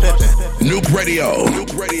Larsa Pippen. Nuke Radio.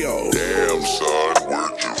 Nuke Radio. Damn, son,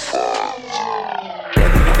 where'd you find?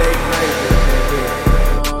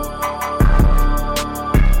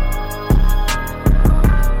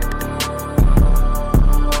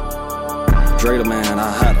 Drake, man,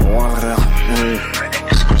 I had water.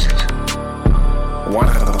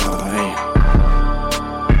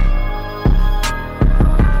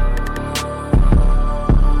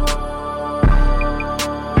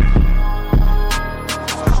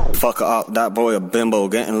 Fuck up, that boy a bimbo.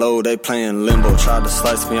 Getting low, they playing limbo. Tried to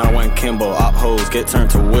slice me, I went Kimbo. Op hoes get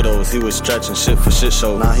turned to widows. He was stretching shit for shit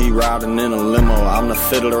show. Now he riding in a limo. I'm the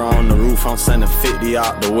fiddler on the roof, I'm sending 50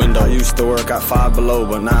 out the window. I used to work at Five Below,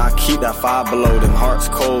 but now I keep that Five Below. Them hearts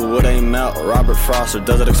cold, wood ain't melt. Robert Frost or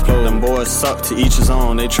does it explode? Them boys suck, to each his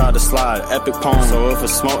own. They tried to slide, epic poem. So if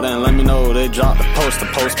it's smoke, then let me know. They dropped the post to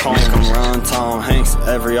postpone. Come run Tom Hanks,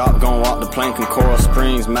 every op gon' walk the plank in Coral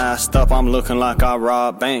Springs. Masked up, I'm looking like I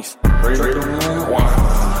robbed banks.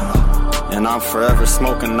 And I'm forever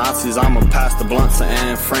smoking Nazis. I'ma pass the blunts to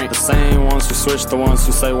Anne Frank. The same ones who switch, the ones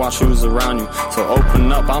who say watch who's around you. So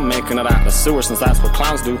open up, I'm making it out the sewer since that's what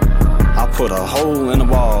clowns do. I put a hole in the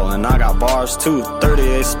wall and I got bars too.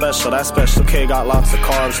 38 special, that special K got lots of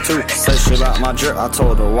carbs too. Say shit about my drip, I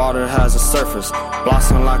told her water has a surface.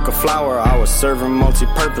 Blossoming like a flower, I was serving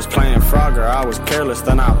multi-purpose. Playing Frogger, I was careless,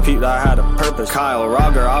 then I peeped, I had a purpose. Kyle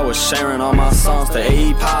Rogger, I was sharing all my songs to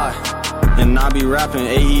AE Pie. And I be rapping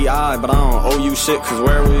AEI, but I don't owe you shit. Cause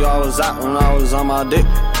where we all was at when I was on my dick.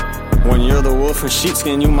 When you're the wolf in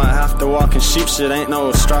sheepskin, you might have to walk in sheep shit. Ain't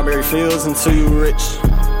no strawberry fields until you rich.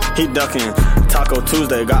 He ducking, Taco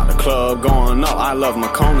Tuesday got the club going up. I love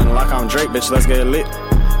McConan like I'm Drake, bitch, let's get lit.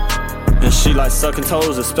 And she like sucking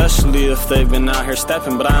toes, especially if they've been out here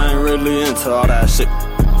stepping. But I ain't really into all that shit.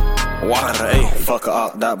 Water, ayy, fuck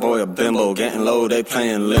up, that boy a bimbo. Getting low, they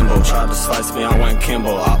playing limbo. Tried to slice me, I went Kimbo.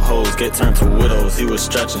 Op hoes get turned to widows. He was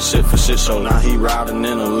stretching shit for shit show. Now he riding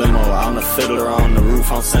in a limo. I'm the fiddler on the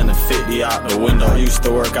roof, I'm sending 50 out the window. I used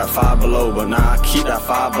to work at Five Below, but now I keep that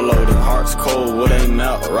Five Below. Them hearts cold, wood ain't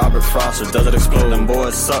melt. Robert Frost or does it explode? Them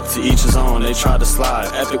boys suck, to each his own. They tried to slide,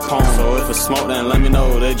 epic poem. So if it's smoke, then let me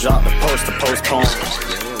know. They dropped the post to postpone.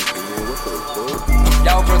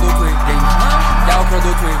 Я украду твои деньги, я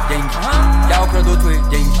украду твои деньги, я украду твои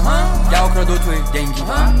деньги, я украду твои деньги,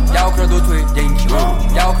 я украду твои деньги,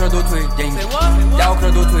 я украду твои деньги, я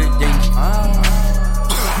украду твои деньги.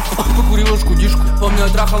 Покурил шкудишку. Помню, я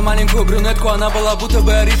трахал маленькую брюнетку, она была будто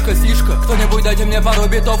бы Аришка Сишка. Кто-нибудь дайте мне пару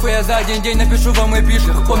битов, и я за один день напишу вам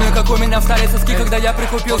эпишку. Помню, как у меня встали соски, когда я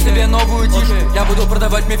прикупил себе новую дишку. Я буду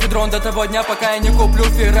продавать мефедрон до того дня, пока я не куплю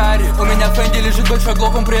Феррари. У меня в Фенди лежит большой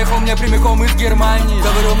глок, он приехал мне прямиком из Германии.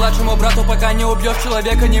 Говорю младшему брату, пока не убьешь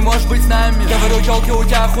человека, не можешь быть с нами. Говорю, тёлки, у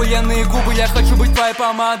тебя охуенные губы, я хочу быть твоей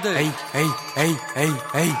помадой. Эй, эй, эй, эй,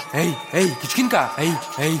 эй, эй, эй, кичкинка. Эй,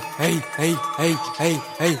 эй, эй, эй, эй, эй,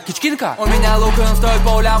 эй, кичкинка. У меня лук, и он стоит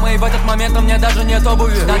полляма, и в этот момент у меня даже нет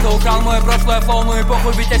обуви. Да ты украл мое прошлое флоу, ну и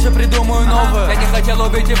похуй, ведь я еще придумаю новое. Я не хотел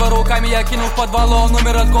убить его руками, я кинул в подвал, он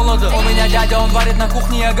умер от голода. У меня дядя, он варит на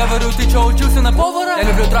кухне, я говорю, ты чё, учился на повара? Я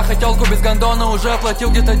люблю трахать тёлку без гондона, уже оплатил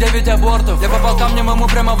где-то 9 абортов. Я попал камнем ему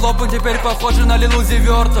прямо в лоб, он теперь похожий на Лилу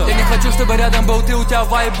Зивёрта. Я не хочу, чтобы рядом был ты, у тебя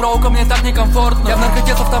вайб, бро, ко мне так некомфортно. Я в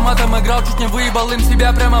наркоте с автоматом играл, чуть не выебал им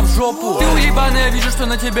себя прямо в жопу. Ты уебаная, вижу, что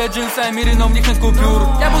на тебе джинсы, а мире, но в них нет купюр.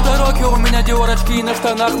 Я будто Рокки, у меня диорочки и на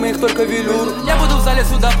штанах моих только велюр. Я буду в зале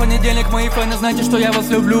суда в понедельник, мои фэны, знайте, что я вас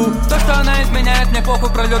люблю. То, что она изменяет, мне похуй,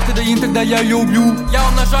 пролет кадаин, тогда я люблю. Я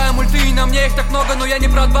умножаю мульты, и на мне их так много, но я не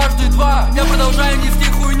про дважды два. Я продолжаю нести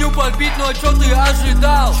хуйню подбить, ну а чё ты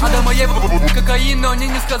ожидал? А до моей кокаин, но они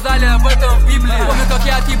не сказали об этом в Библии. Помню, как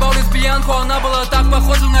я отъебал лесбиянку, она была так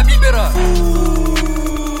похожа на Бибера.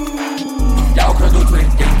 Я украду твои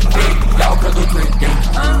деньги, я украду твои деньги,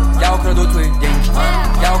 я украду твои деньги,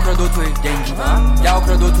 я украду твои деньги, я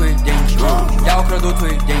украду твои деньги, я украду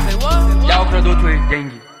твои деньги, я украду твои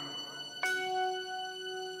деньги.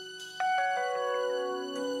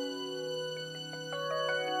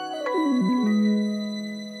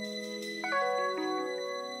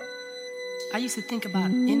 I used to think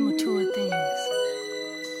about immature things.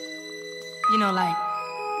 You know, like,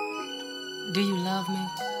 do you love me?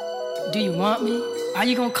 Do you want me? Are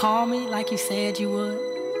you gonna call me like you said you would?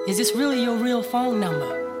 Is this really your real phone number?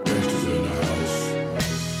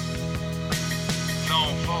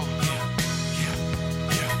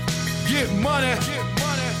 Get money.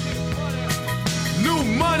 New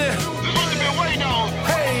money. This is what they've been waiting on.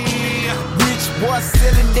 Hey. Rich boy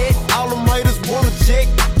selling it. All them haters wanna check.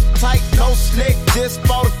 Tight, no slick. Just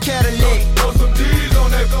bought a Cadillac. Throw some D's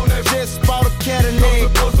on that. Just bought a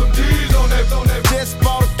Cadillac. Throw some D's on that. Just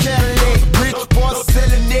bought a Cadillac. Rich boy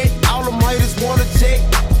selling it. All them haters wanna check.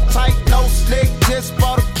 Tight, no slick. Just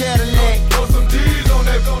bought a Cadillac. Throw some D's on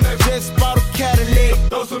that. Just bought a Cadillac.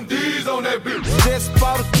 Throw some D's on that bitch. Just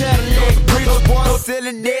bought a Cadillac. Rich boy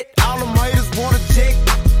selling it. All them haters wanna check.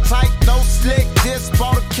 Tight, no slick. Just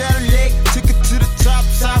bought a Cadillac. Took it to the top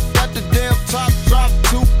shop. Got the damn top drop.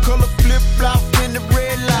 Two color flip flop in the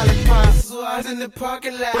red lollipop. So I was in the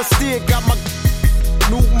parking lot. But I still got my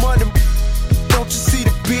new money. Don't you see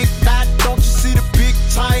the big knot? Don't you see the big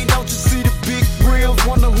chain? Don't you see the big rims?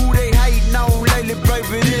 Wonder who they hating on lately,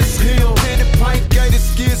 baby. This him. Candy paint, gated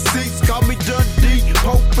skin seats. Call me Dundee.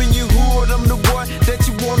 Hope in your hood. I'm the one that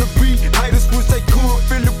you wanna be. Haters wish they could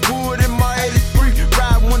feel the wood in my 83.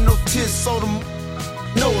 Ride with no tits, so them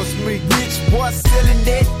know it's me. Rich boy selling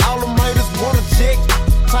it. All them haters wanna check.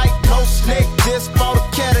 Tight, no slick. Just bought a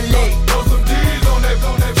Cadillac. Throw some D's on that.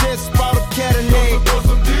 Just bought a Cadillac. Throw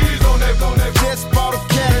some D's on that. Just bought a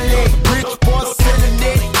Cadillac. Rich boy selling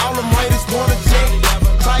it. All them haters wanna check.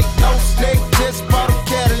 Tight, no slick. Just bought a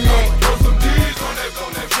Cadillac. Throw some D's on that.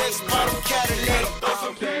 Just bought a Cadillac. Throw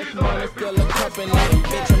some D's on that. Feel a cup in that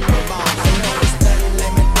bitch, I'm the boss. I know it's stunning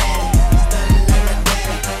like my daddy. Stunning like my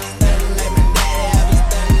daddy. Stunning like my daddy. I be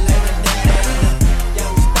stunning like my daddy.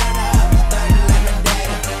 Young stunner, I be stunning like my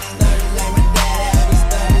daddy. Stunning like my daddy. I be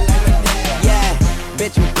stunning like my daddy. Yeah,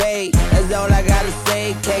 bitch, I'm paid. That's all I gotta say.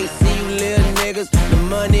 Can't see you little niggas. The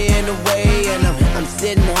money in the way, and I'm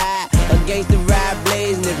sitting high against the ride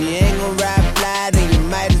blaze. And if you ain't gon' ride fly, then you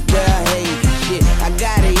might as well hate. Shit, I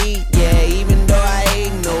gotta eat, yeah, even though I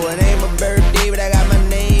ain't no. It ain't my birthday, but I got my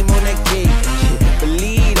name on that cake. Shit,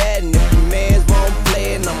 believe that, and if the mans won't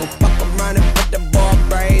play, and I'ma fuck around and put the ball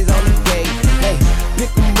brains on the gate. Hey,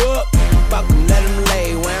 pick 'em up, fuck 'em, let 'em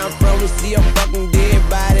lay. Where I'm from, we see a fucking dead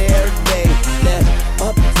body every day. Left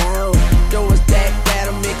uptown, throwing stack at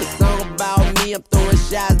 'em, make a song about me. I'm throwing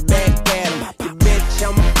shots back at 'em. Your bitch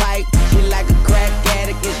on my pipe, she like a crack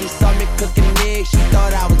addict, and she saw me cooking eggs, she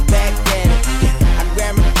thought I was back at it. Yeah, I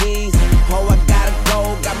grabbed my keys, oh I gotta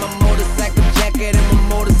go. Got my motorcycle jacket and my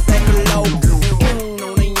motorcycle logo.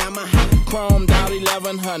 On the Yamaha, chromed out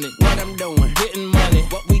 1100. What I'm doing, getting money.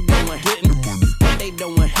 What we doing, getting money. What they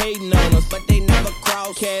doing, hating on us, but they never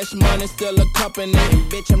cross. Cash money still a company, and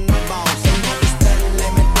bitch I'm the boss. And I be stunning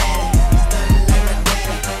like my daddy. Stunning like my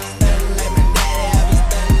daddy. Stunning like my daddy. I be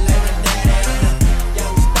stunning like my daddy.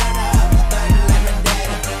 Young stunner, I be stunning like my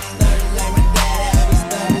daddy. Stunning like my daddy. I be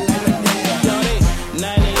stunning like my daddy.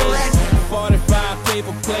 98, 45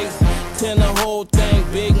 paper plates, 10 the whole thing,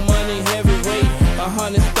 big money, heavyweight,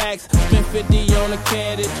 100 stacks, spent 50 on the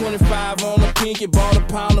caddy, 25 on the pinky, bought a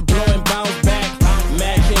pound of blow and bounce back.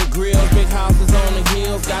 Mac and grills, big houses on the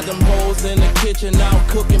hills, got them hoes in the kitchen, now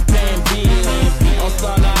cooking, paying bills. On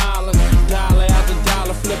Thunder Island, dollar after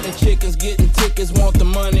dollar, flipping chickens, getting tickets, want the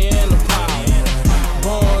money and the power.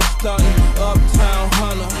 Born stunting, uptown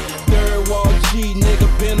hunter, third wall G, nigga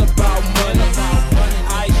been about money.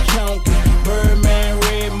 Ice chunky, Birdman,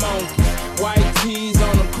 red monkeys, white tees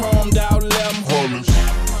on them chromed out lemon.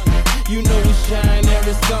 You know we shine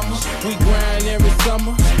every summer, we grind every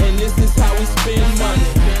summer, and this is how we spend money.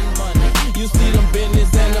 You see them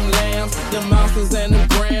business and them lambs, them mountains and them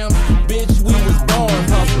grams, bitch we was born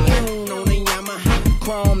hustling. On the Yamaha,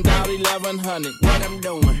 chromed out 1100. What I'm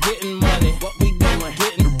doing, getting money. What we doing,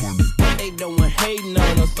 getting money. What they doing. hating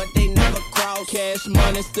on us, but they never cross. Cash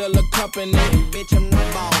money still a company, bitch, I'm the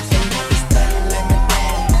boss. They never study like my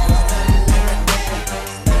daddy.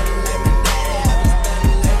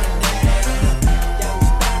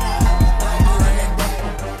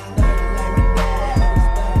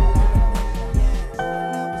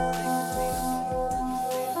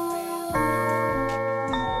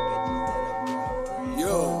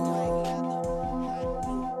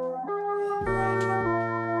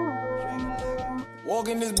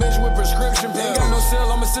 Walking this bitch with prescription pills. Ain't got no cell,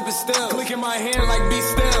 I'ma sip it still. Click in my hand like be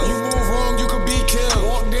still. You move wrong, you could be killed.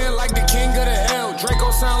 Walked in like the king of the hill. Draco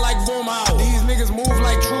sound like boom out. These niggas move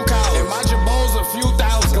like true cows. And my jabos a few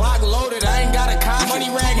thousand. Glock loaded, I ain't got a cop. Money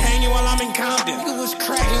rag hanging while I'm in Compton. Nigga was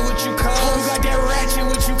cracking with you, cuz. You got that ratchet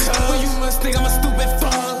with you, cuz. Well, you must think I'm a stupid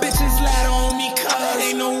fuck. Bitches ladder on me, cuz.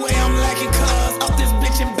 Ain't no way I'm lacking, cuz. Up this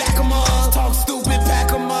bitch and back 'em up. Talk stupid, pack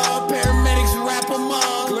 'em up. Paramedics wrap 'em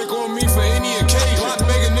up. Click on me for any occasion.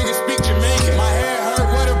 Make a nigga speak Jamaican. My hair hurt,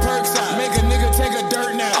 where the perks out. Make a nigga take a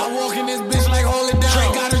dirt now. I walk in this bitch like hold it down. Trey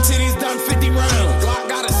got her titties done 50 rounds. Glock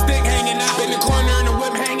got a stick hanging out. In the corner and the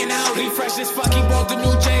whip hanging out. He fresh as fuck, he bought the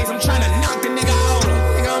new J's. I'm trying to knock the nigga out.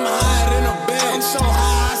 Nigga, I'm higher than a bed. I'm so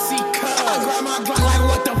high, I see cuz. I grab my Glock like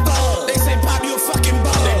what the fuck. They say pop, you a fucking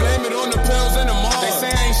bug. They blame it on the pills and the mall. They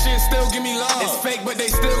say I ain't shit, still give me love. It's fake, but they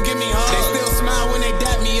still give me hugs. They still smile when they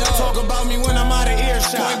dap me up. Talk about me when I'm out of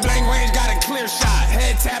earshot. Point blank range, got a clear shot.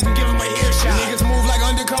 Head tap and give him an earshot. Niggas move like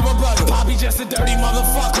undercover brother. Poppy just a dirty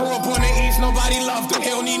motherfucker. Grew up on the east, nobody loved him. He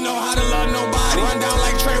don't need know how to love nobody. Run down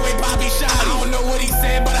like Treyway, Poppy shot. I don't know what he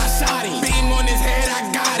said, but I shot him. Beam on his head,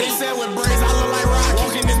 I got it. They said with braids, I look like Rocky.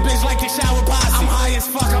 Walking this bitch like your shower posse. I'm high as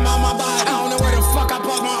fuck, I'm out my body. I don't know where the fuck I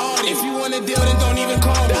park my Audi. If you want a deal, then don't even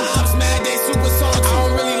call me. The ops mad, they super salty. I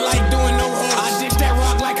don't really like doing no hood. I dish that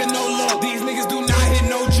rock like a no look. These niggas do not hit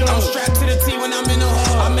no joke. I'm strapped to the T when I'm in the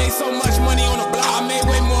hood. I made so much money on the block. I made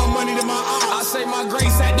way more money than my aunt. I say my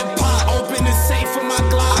grace at the pot. Open the safe for my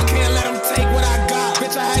Glock. I can't let them take what I got.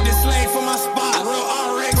 Bitch, I had to slave for my spot. Real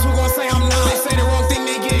RX, who gon' say I'm not? They say the wrong thing,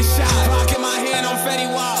 they get shot. Clock in my hand, I'm Fetty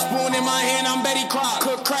Wap. Spoon in my hand, I'm Betty Crock.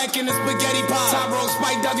 Cook crack in the spaghetti pot. Top rope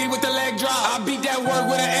Spike Dougie with the leg drop. I beat that work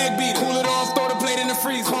with an egg beater. Cool it off, throw the plate in the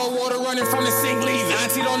freezer. Cold water running from the sink leaving.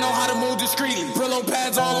 Auntie don't know how to move discreetly. Brillo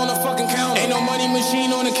pads all on the fucking counter. Ain't no money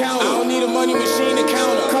machine on the counter. I don't need a money machine to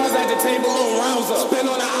counter. Cause at the table, little rounds up. Spin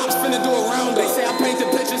on the ops, finna do a round up. They say I paint the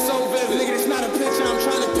picture so vivid. Nigga, it's not a picture I'm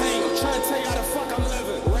trying to paint. I'm trying to tell you how the fuck I'm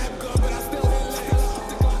living. Rap good, but I still hit legs. Off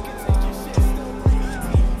the Glock and take your shit, still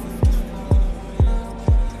breathing.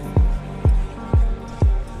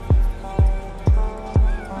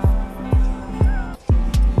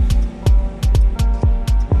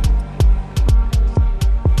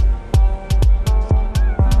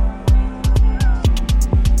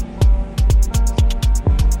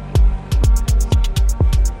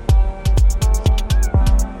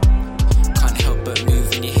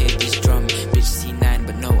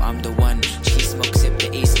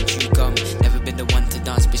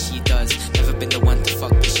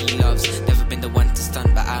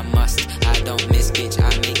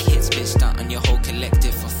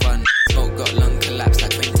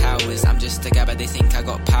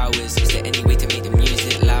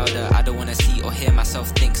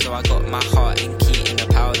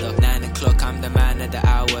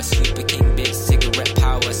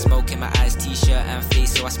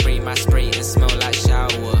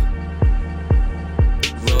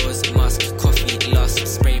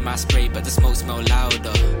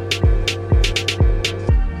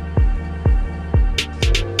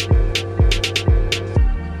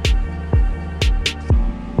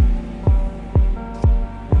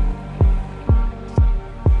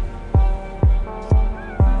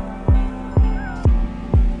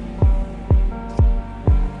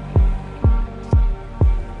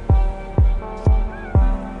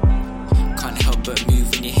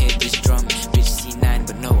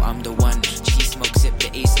 I'm the one. She smokes it, the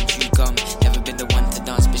ace and chew gum. Never been the one to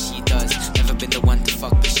dance, but she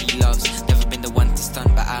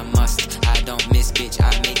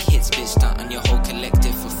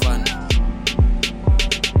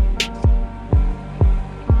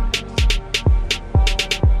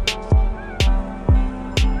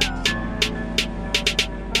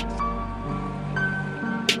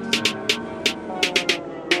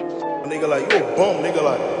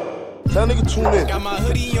Tune in. Got my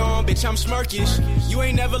hoodie on, bitch, I'm smirkish. You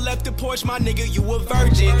ain't never left the porch, my nigga, you a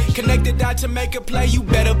virgin. Connect the dot to make a play, you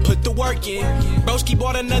better put the work in. Broski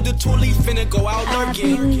bought another tool, he finna go out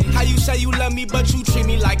lurking. How you say you love me, but you treat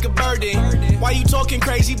me like a burden? Why you talking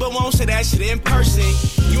crazy, but won't say that shit in person?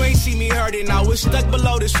 You ain't see me hurting, I was stuck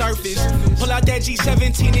below the surface. Pull out that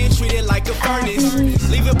G17 and treat it like a furnace.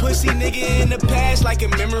 Leave a pussy nigga in the past like a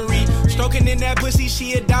memory. Stroking in that pussy,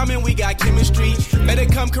 she a diamond, we got chemistry. Better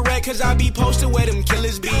come correct, cause I be posted where them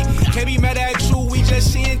killers be. Can't be mad at you, we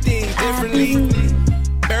just seeing things differently.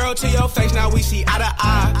 Barrel to your face, now we see eye to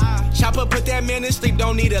eye. Chopper put that man to sleep,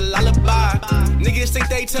 don't need a lullaby. Niggas think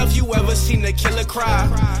they tough, you ever seen a killer cry?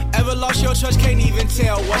 Ever lost your trust, can't even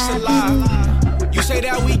tell what's a lie. You say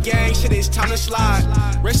that we gang, shit, it's time to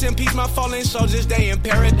slide. Rest in peace, my fallen soldiers, they in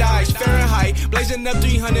paradise. Fahrenheit, blazing up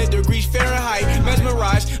 300 degrees Fahrenheit.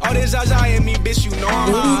 Mesmerized, all this Zaza in me, bitch, you know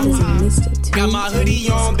I'm high. Got my hoodie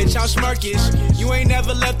on, bitch, I'm smirkish. You ain't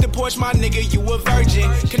never left the porch, my nigga, you a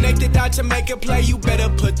virgin. Connect the dot to make a play, you better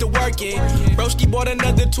put the work in. Broski bought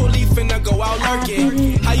another tool, he finna go out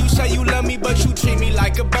lurking. How you say you love me, but you treat me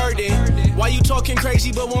like a burden? Why you talking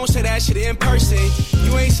crazy, but won't say that shit in person?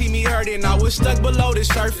 You ain't see me hurting, I was stuck below the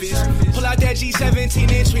surface. Pull out that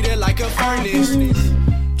G17 and treat it like a furnace.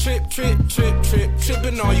 Trip, trip, trip, trip,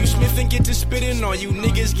 tripping on you. Smith and get to spitting on you.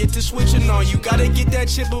 Niggas get to switching on you. Gotta get that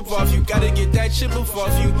chip up off you. Gotta get that chip up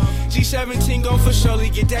off you. G17 gon' for surely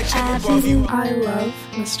get that chip up off you. I love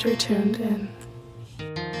Mr. Tuned In.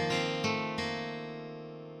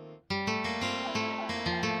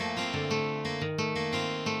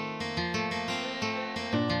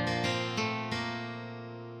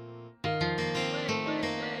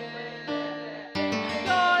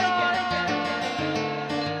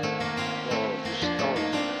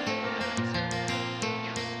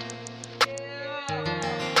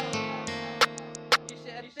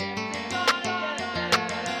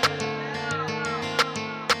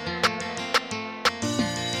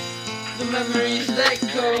 Memories let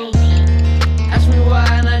go. Ask me why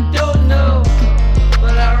and I don't know,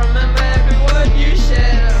 but I remember every word you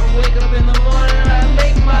said. I wake up in the morning and I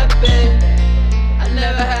make my bed. I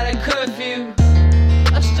never had a curfew,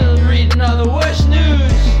 I'm still reading all the worst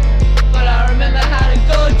news, but I remember how to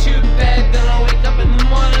go to bed. Then I wake up in the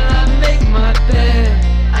morning and I make my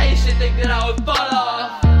bed. I used to think that I would fall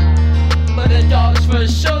off, but the dogs for a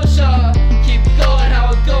so-so. Keep going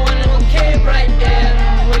how it's going and we'll cave right there.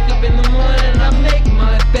 Wake up in the morning and I make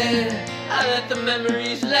my bed. I let the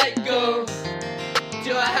memories let go.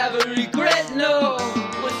 Do I have a regret? No.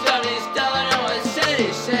 What's done is done and what's said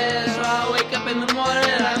is said. So I wake up in the morning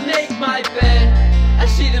and I make my bed. I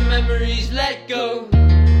see the memories let go.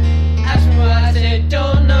 Ask me what I said,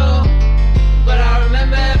 don't know, but I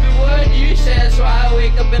remember every word you said. So I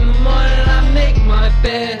wake up in the morning and I make my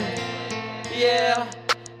bed. Yeah,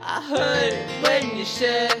 I heard when you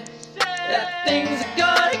said that things are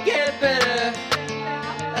gonna get better.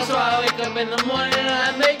 That's why I wake up in the morning and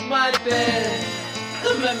I make my bed.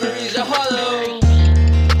 The memories are hollow.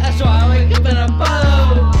 That's why I wake up and I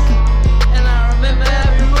follow. And I remember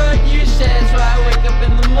every word you said. That's why I wake up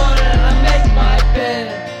in the morning and I make my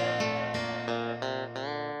bed.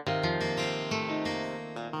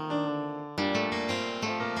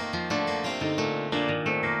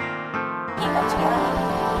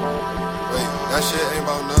 Wait, that shit ain't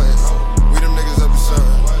about nothing. We them niggas up to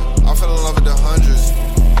something. I fell in love with the hundreds.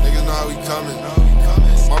 Niggas know how we coming.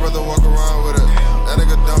 My brother walk around with it. That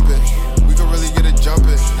nigga dumping. We could really get it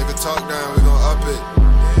jumping. Nigga talk down, we gon' up it.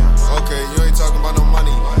 Okay, you ain't talking about no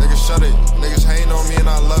money. Nigga shut it. Niggas hating on me and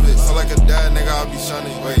I love it. Feel like a dad, nigga, I'll be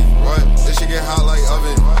sunny. Wait, what? This shit get hot like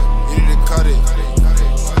oven. You need to cut it.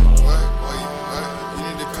 What? You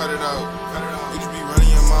need to cut it out. You just be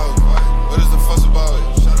running your mouth. What is the fuss about?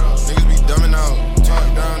 Niggas be dumbing out. Talk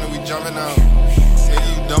down and we jumping out. Nigga,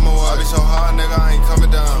 you dumb or what? I be so hard, nigga, I ain't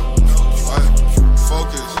coming down. What?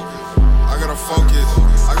 Focus. I gotta focus.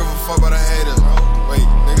 I give a fuck about a hater. Wait,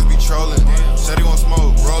 niggas be trolling. Said he won't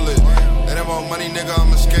smoke, roll it. They ain't want money, nigga,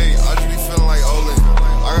 I'ma skate. I just be feeling like Olin.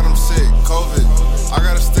 I got them sick, COVID. I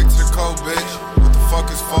gotta stick to the code, bitch. What the fuck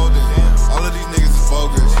is folding? All of these niggas is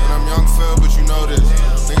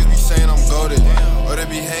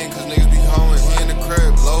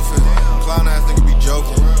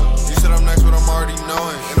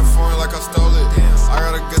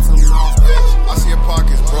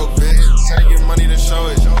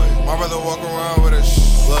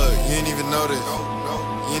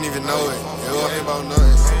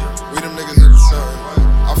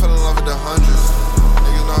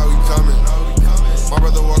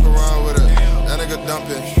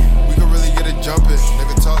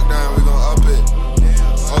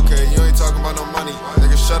about no money.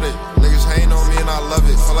 Niggas shut it. Niggas hating on me and I love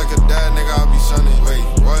it. Feel like a dad, nigga, I be sunning. Wait,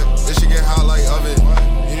 what? This shit get hot like oven.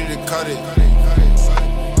 You need to cut it.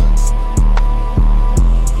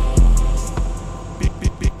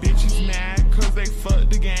 Bitches mad cause they fucked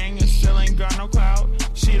the gang and still ain't got no clout.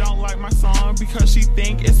 She don't like my song because she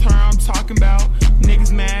think it's her I'm talking about.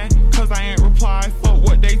 Niggas mad cause I ain't reply. Fuck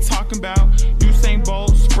what they talking about. Usain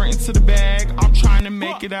Bolt sprinting to the bag. I'm trying to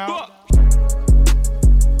make it out.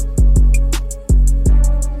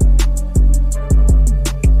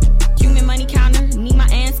 Human money counter, need my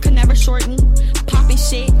ants could never short me. Popping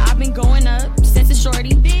shit, I've been going up since a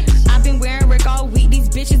shorty. I've been wearing Rick all week, these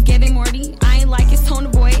bitches giving Morty. I ain't like his tone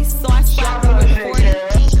of voice, so I slapped him with 40.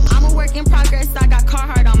 I'm a work in progress, I got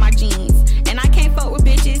Carhartt on my jeans. And I can't fuck with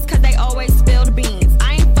bitches cause they always spill the beans.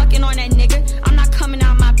 I ain't fucking on that nigga, I'm not coming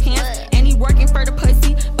out my pants. And he working for the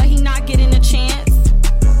pussy, but he not getting a chance.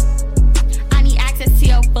 I need access to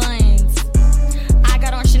your funds. I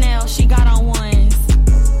got on Chanel, she got on ones.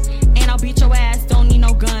 And I'll beat your ass, don't need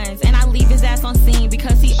no guns. And I leave his ass on scene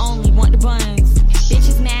because he only want the buns.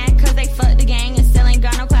 Bitches mad cause they fuck the gang and still ain't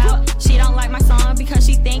got no clout. She don't like my song because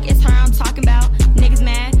she think it's her I'm talking about. Niggas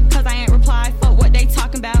mad cause I ain't reply, fuck what they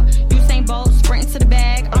talking about. Usain Bolt sprinting to the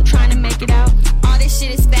bag, I'm trying to make it out. All this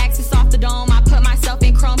shit is facts, it's off the dome. I put myself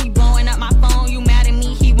in chrome, he blowing up my phone. You mad at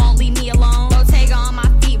me, he won't leave me alone. Bottega on my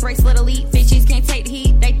feet, bracelet elite. Bitches can't take the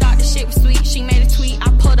heat, they thought the shit was sweet. She made a tweet, I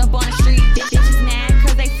pulled up on the street. Bitches mad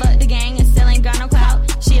cause they fuck the gang and still ain't got no clout.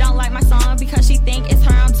 She don't like my song because she think it's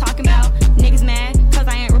her I'm talking about. Niggas mad cause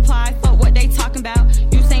I ain't reply, fuck what they talking about.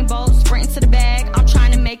 Usain Bolt sprinting to the bag, I'm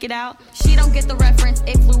trying to make it out. She don't get the reference,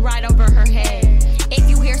 it flew right over her head. If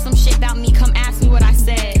you hear some shit about me, come ask me what I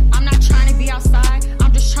said. I'm not trying to be outside,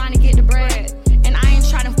 I'm just trying to get the bread. And I ain't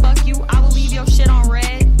trying to fuck you, I will leave your shit on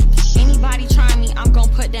red. Anybody trying me, I'm gon'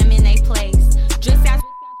 put them in they place. Just ask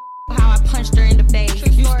how I punched her in the face.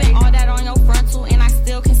 You spent all that on your frontal and I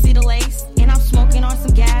still can see the lace. And I'm smoking on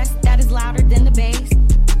some gas that is louder than the bass.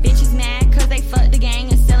 Bitches mad cause they fuck the gang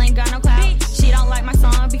and still ain't got no clout. She don't like my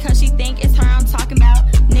song because she think it's her I'm talking about.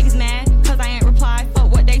 Niggas mad cause I ain't reply, fuck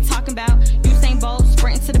what they talking about. Usain Bolt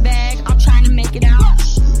sprinting to the bag, I'm trying to make it out.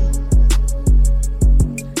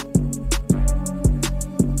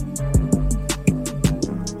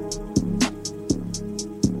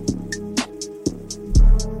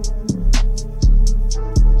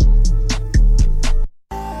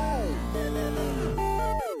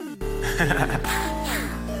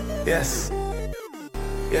 Yes.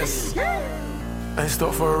 Yes. I ain't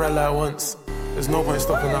stopped for a red light once. There's no point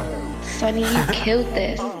stopping now. Sonny, you killed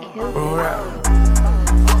this. Alright.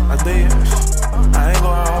 I did. I ain't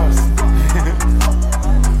gonna ask.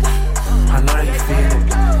 I know that you feel it.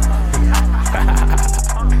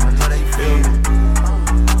 I know that you feel it.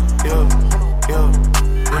 Yo.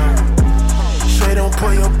 Straight don't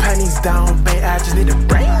pull your panties down, babe. I just need a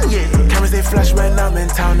brain, yeah. Cameras they flash when I'm in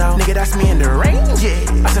town now. Nigga, that's me in the rain,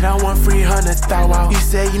 yeah. I said I want 300,000. You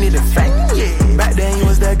said you need a fame, yeah. Back then you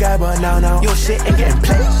was that guy, but now your shit ain't getting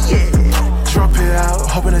played, yeah. Drop it out,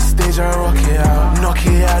 hop on the stage, I rock it out. Knock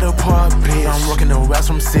it out of park, bitch. I'm rocking the wax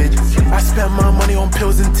from Sid. I spend my money on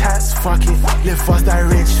pills and tats, fuck it. Live fast, I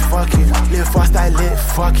rich, fuck it. Live fast, I lit,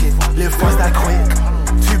 fuck it. Live fast, I quick.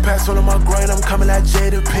 2 packs all on my grind, I'm coming like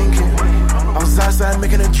Jada Pinkett. I was outside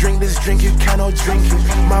making a drink, this drink you cannot drink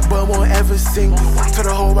it. My blood won't ever sink. To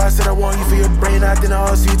the whole I said I want you for your brain, I didn't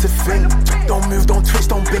ask you to think. Don't move, don't twitch,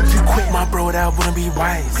 don't blink, you quit. My bro, that wouldn't be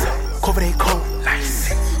wise. Cover they coat,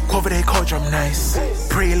 nice. Cover they coat, drum nice.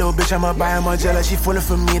 Pretty little bitch, I'ma buy her my jealous, she falling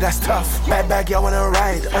for me, that's tough. Bad y'all wanna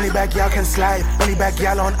ride, only bad y'all can slide. Only bad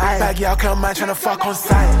y'all on eye, bad y'all can mind tryna fuck on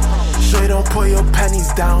sight. Sure you don't pull your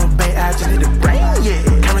panties down, babe, I just need a brain, yeah.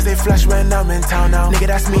 Cameras they flash when I'm in town now. Nigga,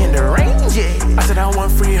 that's me in the rain, yeah. I said I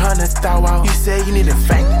want 300,000. You say you need a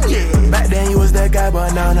fame, yeah. Back then you was that guy,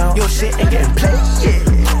 but now your shit ain't getting played,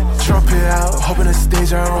 yeah. Drop it out, hop on the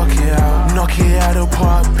stage, I rock it out. Knock it out of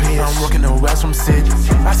park, bitch. I'm rocking the wax from Sid.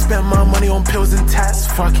 I spend my money on pills and tats,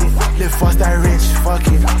 fuck it. Live fast, I rich, fuck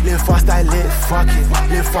it. Live fast, I lit, fuck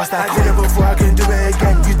it. Live fast, I did it before, I can do it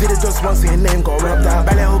again. You did it just once, your name got rubbed out.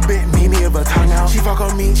 Bad little bit, me with her tongue out. She fuck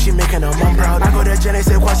on me, she making her mom proud. I go to Jenny,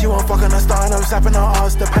 say, why she won't fuck on a star, and I'm slapping her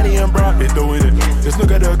ass, the penny and bra. They doing it, just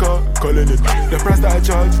look at the car, calling it. The price that I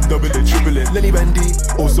charge, double it, triple it. Lenny Bendy,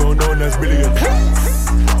 also known as Brilliant.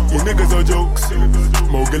 You niggas are jokes,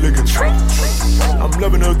 Mo Gilligan. I'm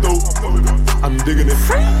loving her though, I'm digging it.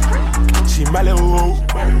 She my little hoe,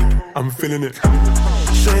 I'm feeling it.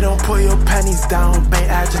 Sure you don't pull your panties down, bang,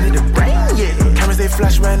 I just need a brain, yeah. Cameras they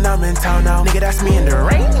flash when I'm in town now. Nigga, that's me in the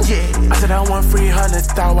rain, yeah. I said I want 300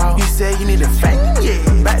 thou out. You said you need a fame,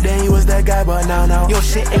 yeah. Back then you was that guy, but now your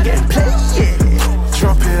shit ain't getting played, yeah.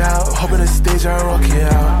 Drop it out, hop on the stage, I rock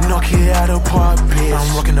it out. Knock it out of park, bitch.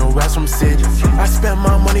 I'm rocking the rats from Sid. I spend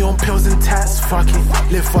my money on pills and tats, fuck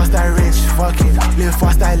it. Live fast, I rich, fuck it. Live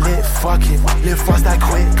fast, I lit, fuck it. Live fast, I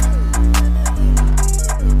quick.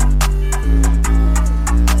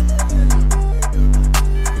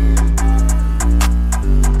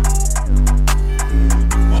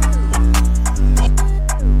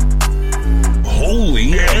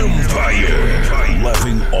 Holy Empire,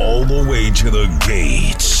 laughing all the way to the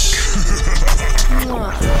gates.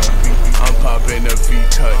 I'm popping a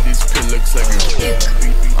V-cut, this pill looks like a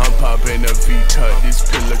I'm popping a V-cut, this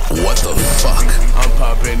pill looks What the fuck? I'm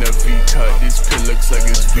popping a V-cut, this pill looks like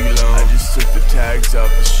it's V-long. I just took the tags off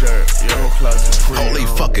the shirt, your whole closet free. Holy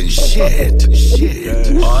fucking shit.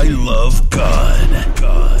 I love God.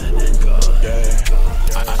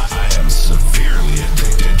 I am severely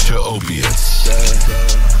addicted to opiates.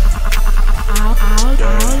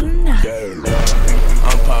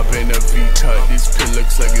 I'm popping a V-cut, this pill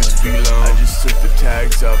looks like it's V-long. I just took the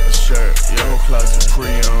tags off the shirt, your whole closet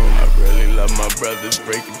pre-owned. I really love my brothers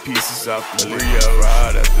breaking pieces off the Rio.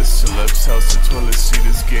 Ride at the celeb's house, the toilet seat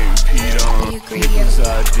is getting peed on. People's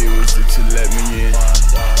idea was to let me in.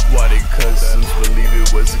 Why they cousins believe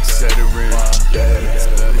it was Excedrin?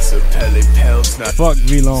 Yeah, it's a pellet pills, not Fuck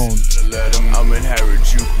V-Lone. I'm in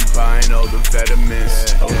Harajuku buying all the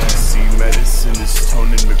vitamins. OTC medicine is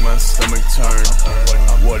toning, make my stomach turn.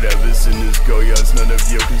 Whatever's in this go-yard's none of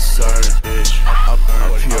your concern, bitch. I'm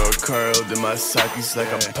pure curled and my psyche's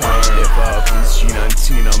like a perm. If I up this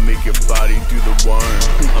G19, I'll make your body do the worm.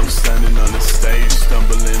 I'm standing on the stage,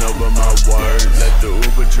 stumbling over my words. Let the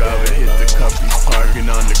Uber driver hit the cup, he's parking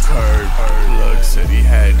on the curb. Plug said he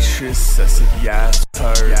had trysts, I said yes,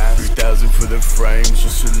 heard. 3,000 for the frames,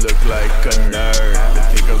 just to look like a nerd. They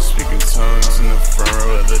think I'm speaking tongues in the front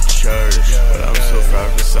row of the church, but I'm so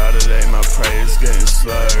proud for Saturday, my prayers getting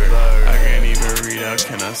slurred. I can't even read, how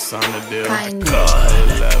can I sign a deal?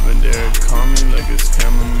 Lavender, call me like it's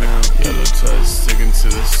chamomile. Yellow touch sticking to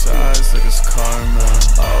the sides like it's caramel.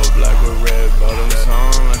 All black with red bottoms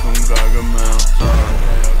on like I'm Gargamel.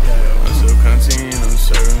 I'm so canteen, I'm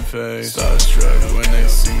serving face. Starstruck when they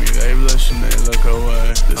see me, they blush and they look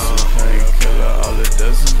away. This is painkiller, all it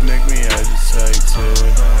does is make me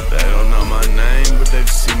agitated. They don't know my name, but they've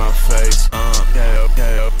seen my face. I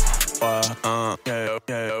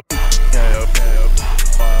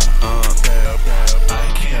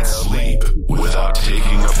can't sleep without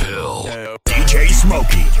taking a pill. DJ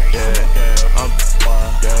Smokey.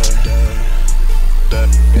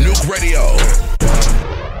 Nuke Radio.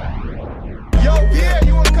 Yo, yeah,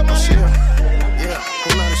 you wanna come on shit? Yeah,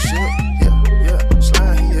 whole lot of shit. Yeah,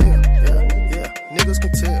 slime, yeah. Niggas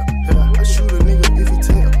can tell. Yeah, I shoot a nigga if he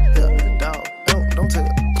tell. Yeah, dog, don't tell.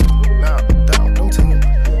 Nah, dog, don't tell.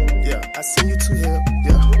 Yeah, I send you to hell.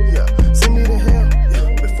 Yeah, send me to hell. Yeah,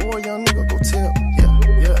 before a young nigga go tell.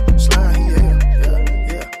 Yeah, slime, yeah.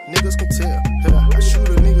 Niggas can tell. Yeah, I shoot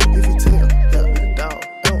a nigga if he tell. Yeah, dog,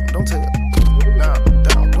 don't tell. Nah,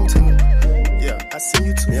 dog, don't tell. Yeah, I send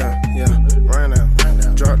you to hell. Yeah, right now,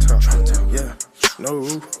 drop top. Yeah, no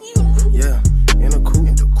roof. Yeah, in a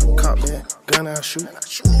coupe, cop that, gun I shoot.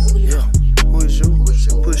 Yeah, who is you?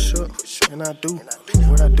 Push up, and I do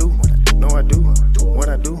what I do. No, I do what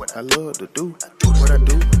I do. I love to do what I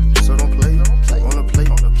do. So don't play on the plate.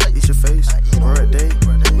 Eat your face, or a day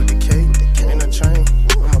with the K and a chain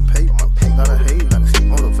on my paper. Lot of hate,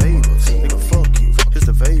 motivators. Nigga, fuck you. Here's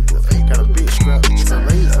the vapor. Got a big scrap, it's a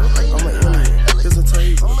laser. I'm an alien. Here's a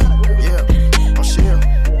table. Yeah, I'm shell.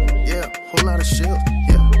 Yeah, whole lot of shell.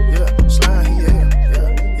 Yeah, slime, yeah.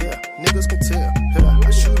 Niggas can tell. Yeah,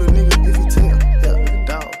 I shoot a nigga if he tell. Yeah,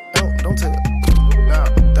 dog, don't tell. Nah,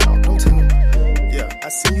 dog, don't tell. Yeah, I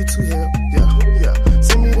send you to hell. Yeah,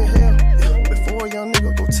 send me to hell. Yeah, before a young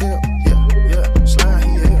nigga go tell. Yeah,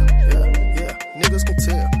 slime, yeah. Niggas can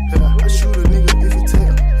tell. Yeah, I shoot a nigga if he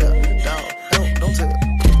tell. Yeah, dog, don't tell.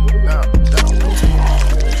 Nah, dog, don't tell.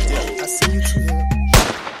 Yeah, I send you to hell.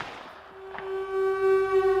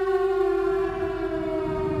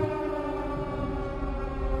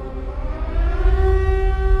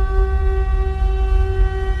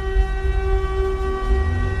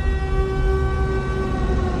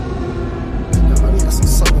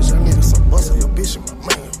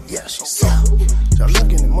 I love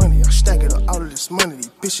getting money, I stack it up, all of this money. These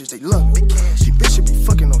bitches, they love me. These bitches be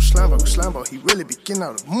fucking on Slimeball, he really be getting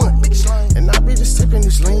out of money. And I be just sipping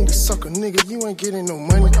this lean, this sucker nigga, you ain't getting no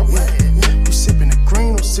money. Yeah. You sipping the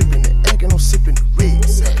green, I'm sipping the egg, and I'm sipping the red.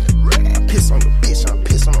 I piss on the bitch, I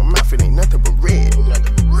piss on her mouth, it ain't nothing but red.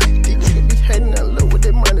 These niggas be hating that look with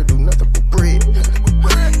their money, do nothing but bread.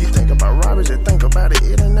 You think about robbers, you think about it,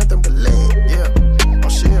 it ain't nothing but lead. Yeah, on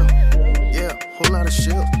shell, yeah, whole lot of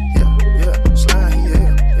shell. Yeah, slide,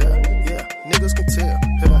 yeah, niggas can tell.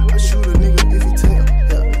 Yeah, I shoot a nigga if he tell.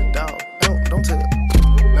 Yeah, dog, don't tell.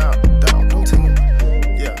 Nah, dog, don't tell.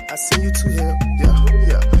 Yeah, I send you to hell.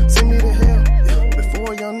 Yeah, send me to hell. Yeah,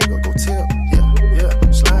 before a young nigga go tell.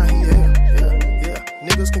 Yeah, slide, yeah,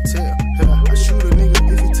 niggas can tell. Yeah, I shoot a nigga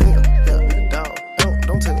if he tell. Yeah, dog,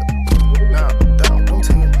 don't tell. Nah, dog, don't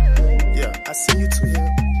tell. Yeah, I send you to hell.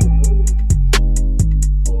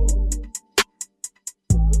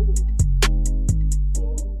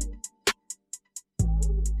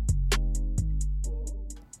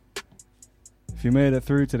 If you made it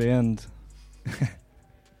through to the end,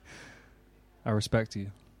 I respect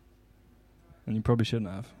you. And you probably shouldn't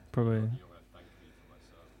have. Probably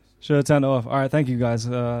should have turned it off. Alright, thank you guys.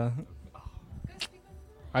 I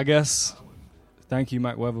guess thank you,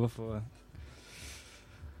 Mac Wetha, for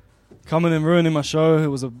coming and ruining my show. It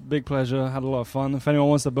was a big pleasure. Had a lot of fun. If anyone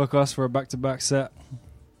wants to book us for a back-to-back set,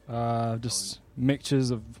 just mixtures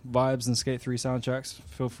of vibes and Skate 3 soundtracks,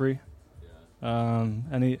 feel free.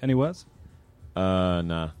 Any words? Nah.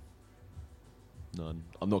 None.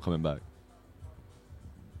 I'm not coming back.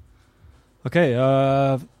 Okay,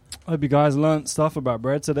 hope you guys learned stuff about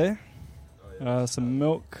bread today. Some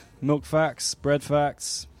milk facts, bread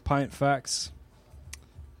facts, pint facts.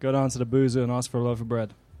 Go down to the boozer and ask for a loaf of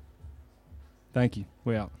bread. Thank you.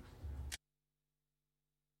 We out.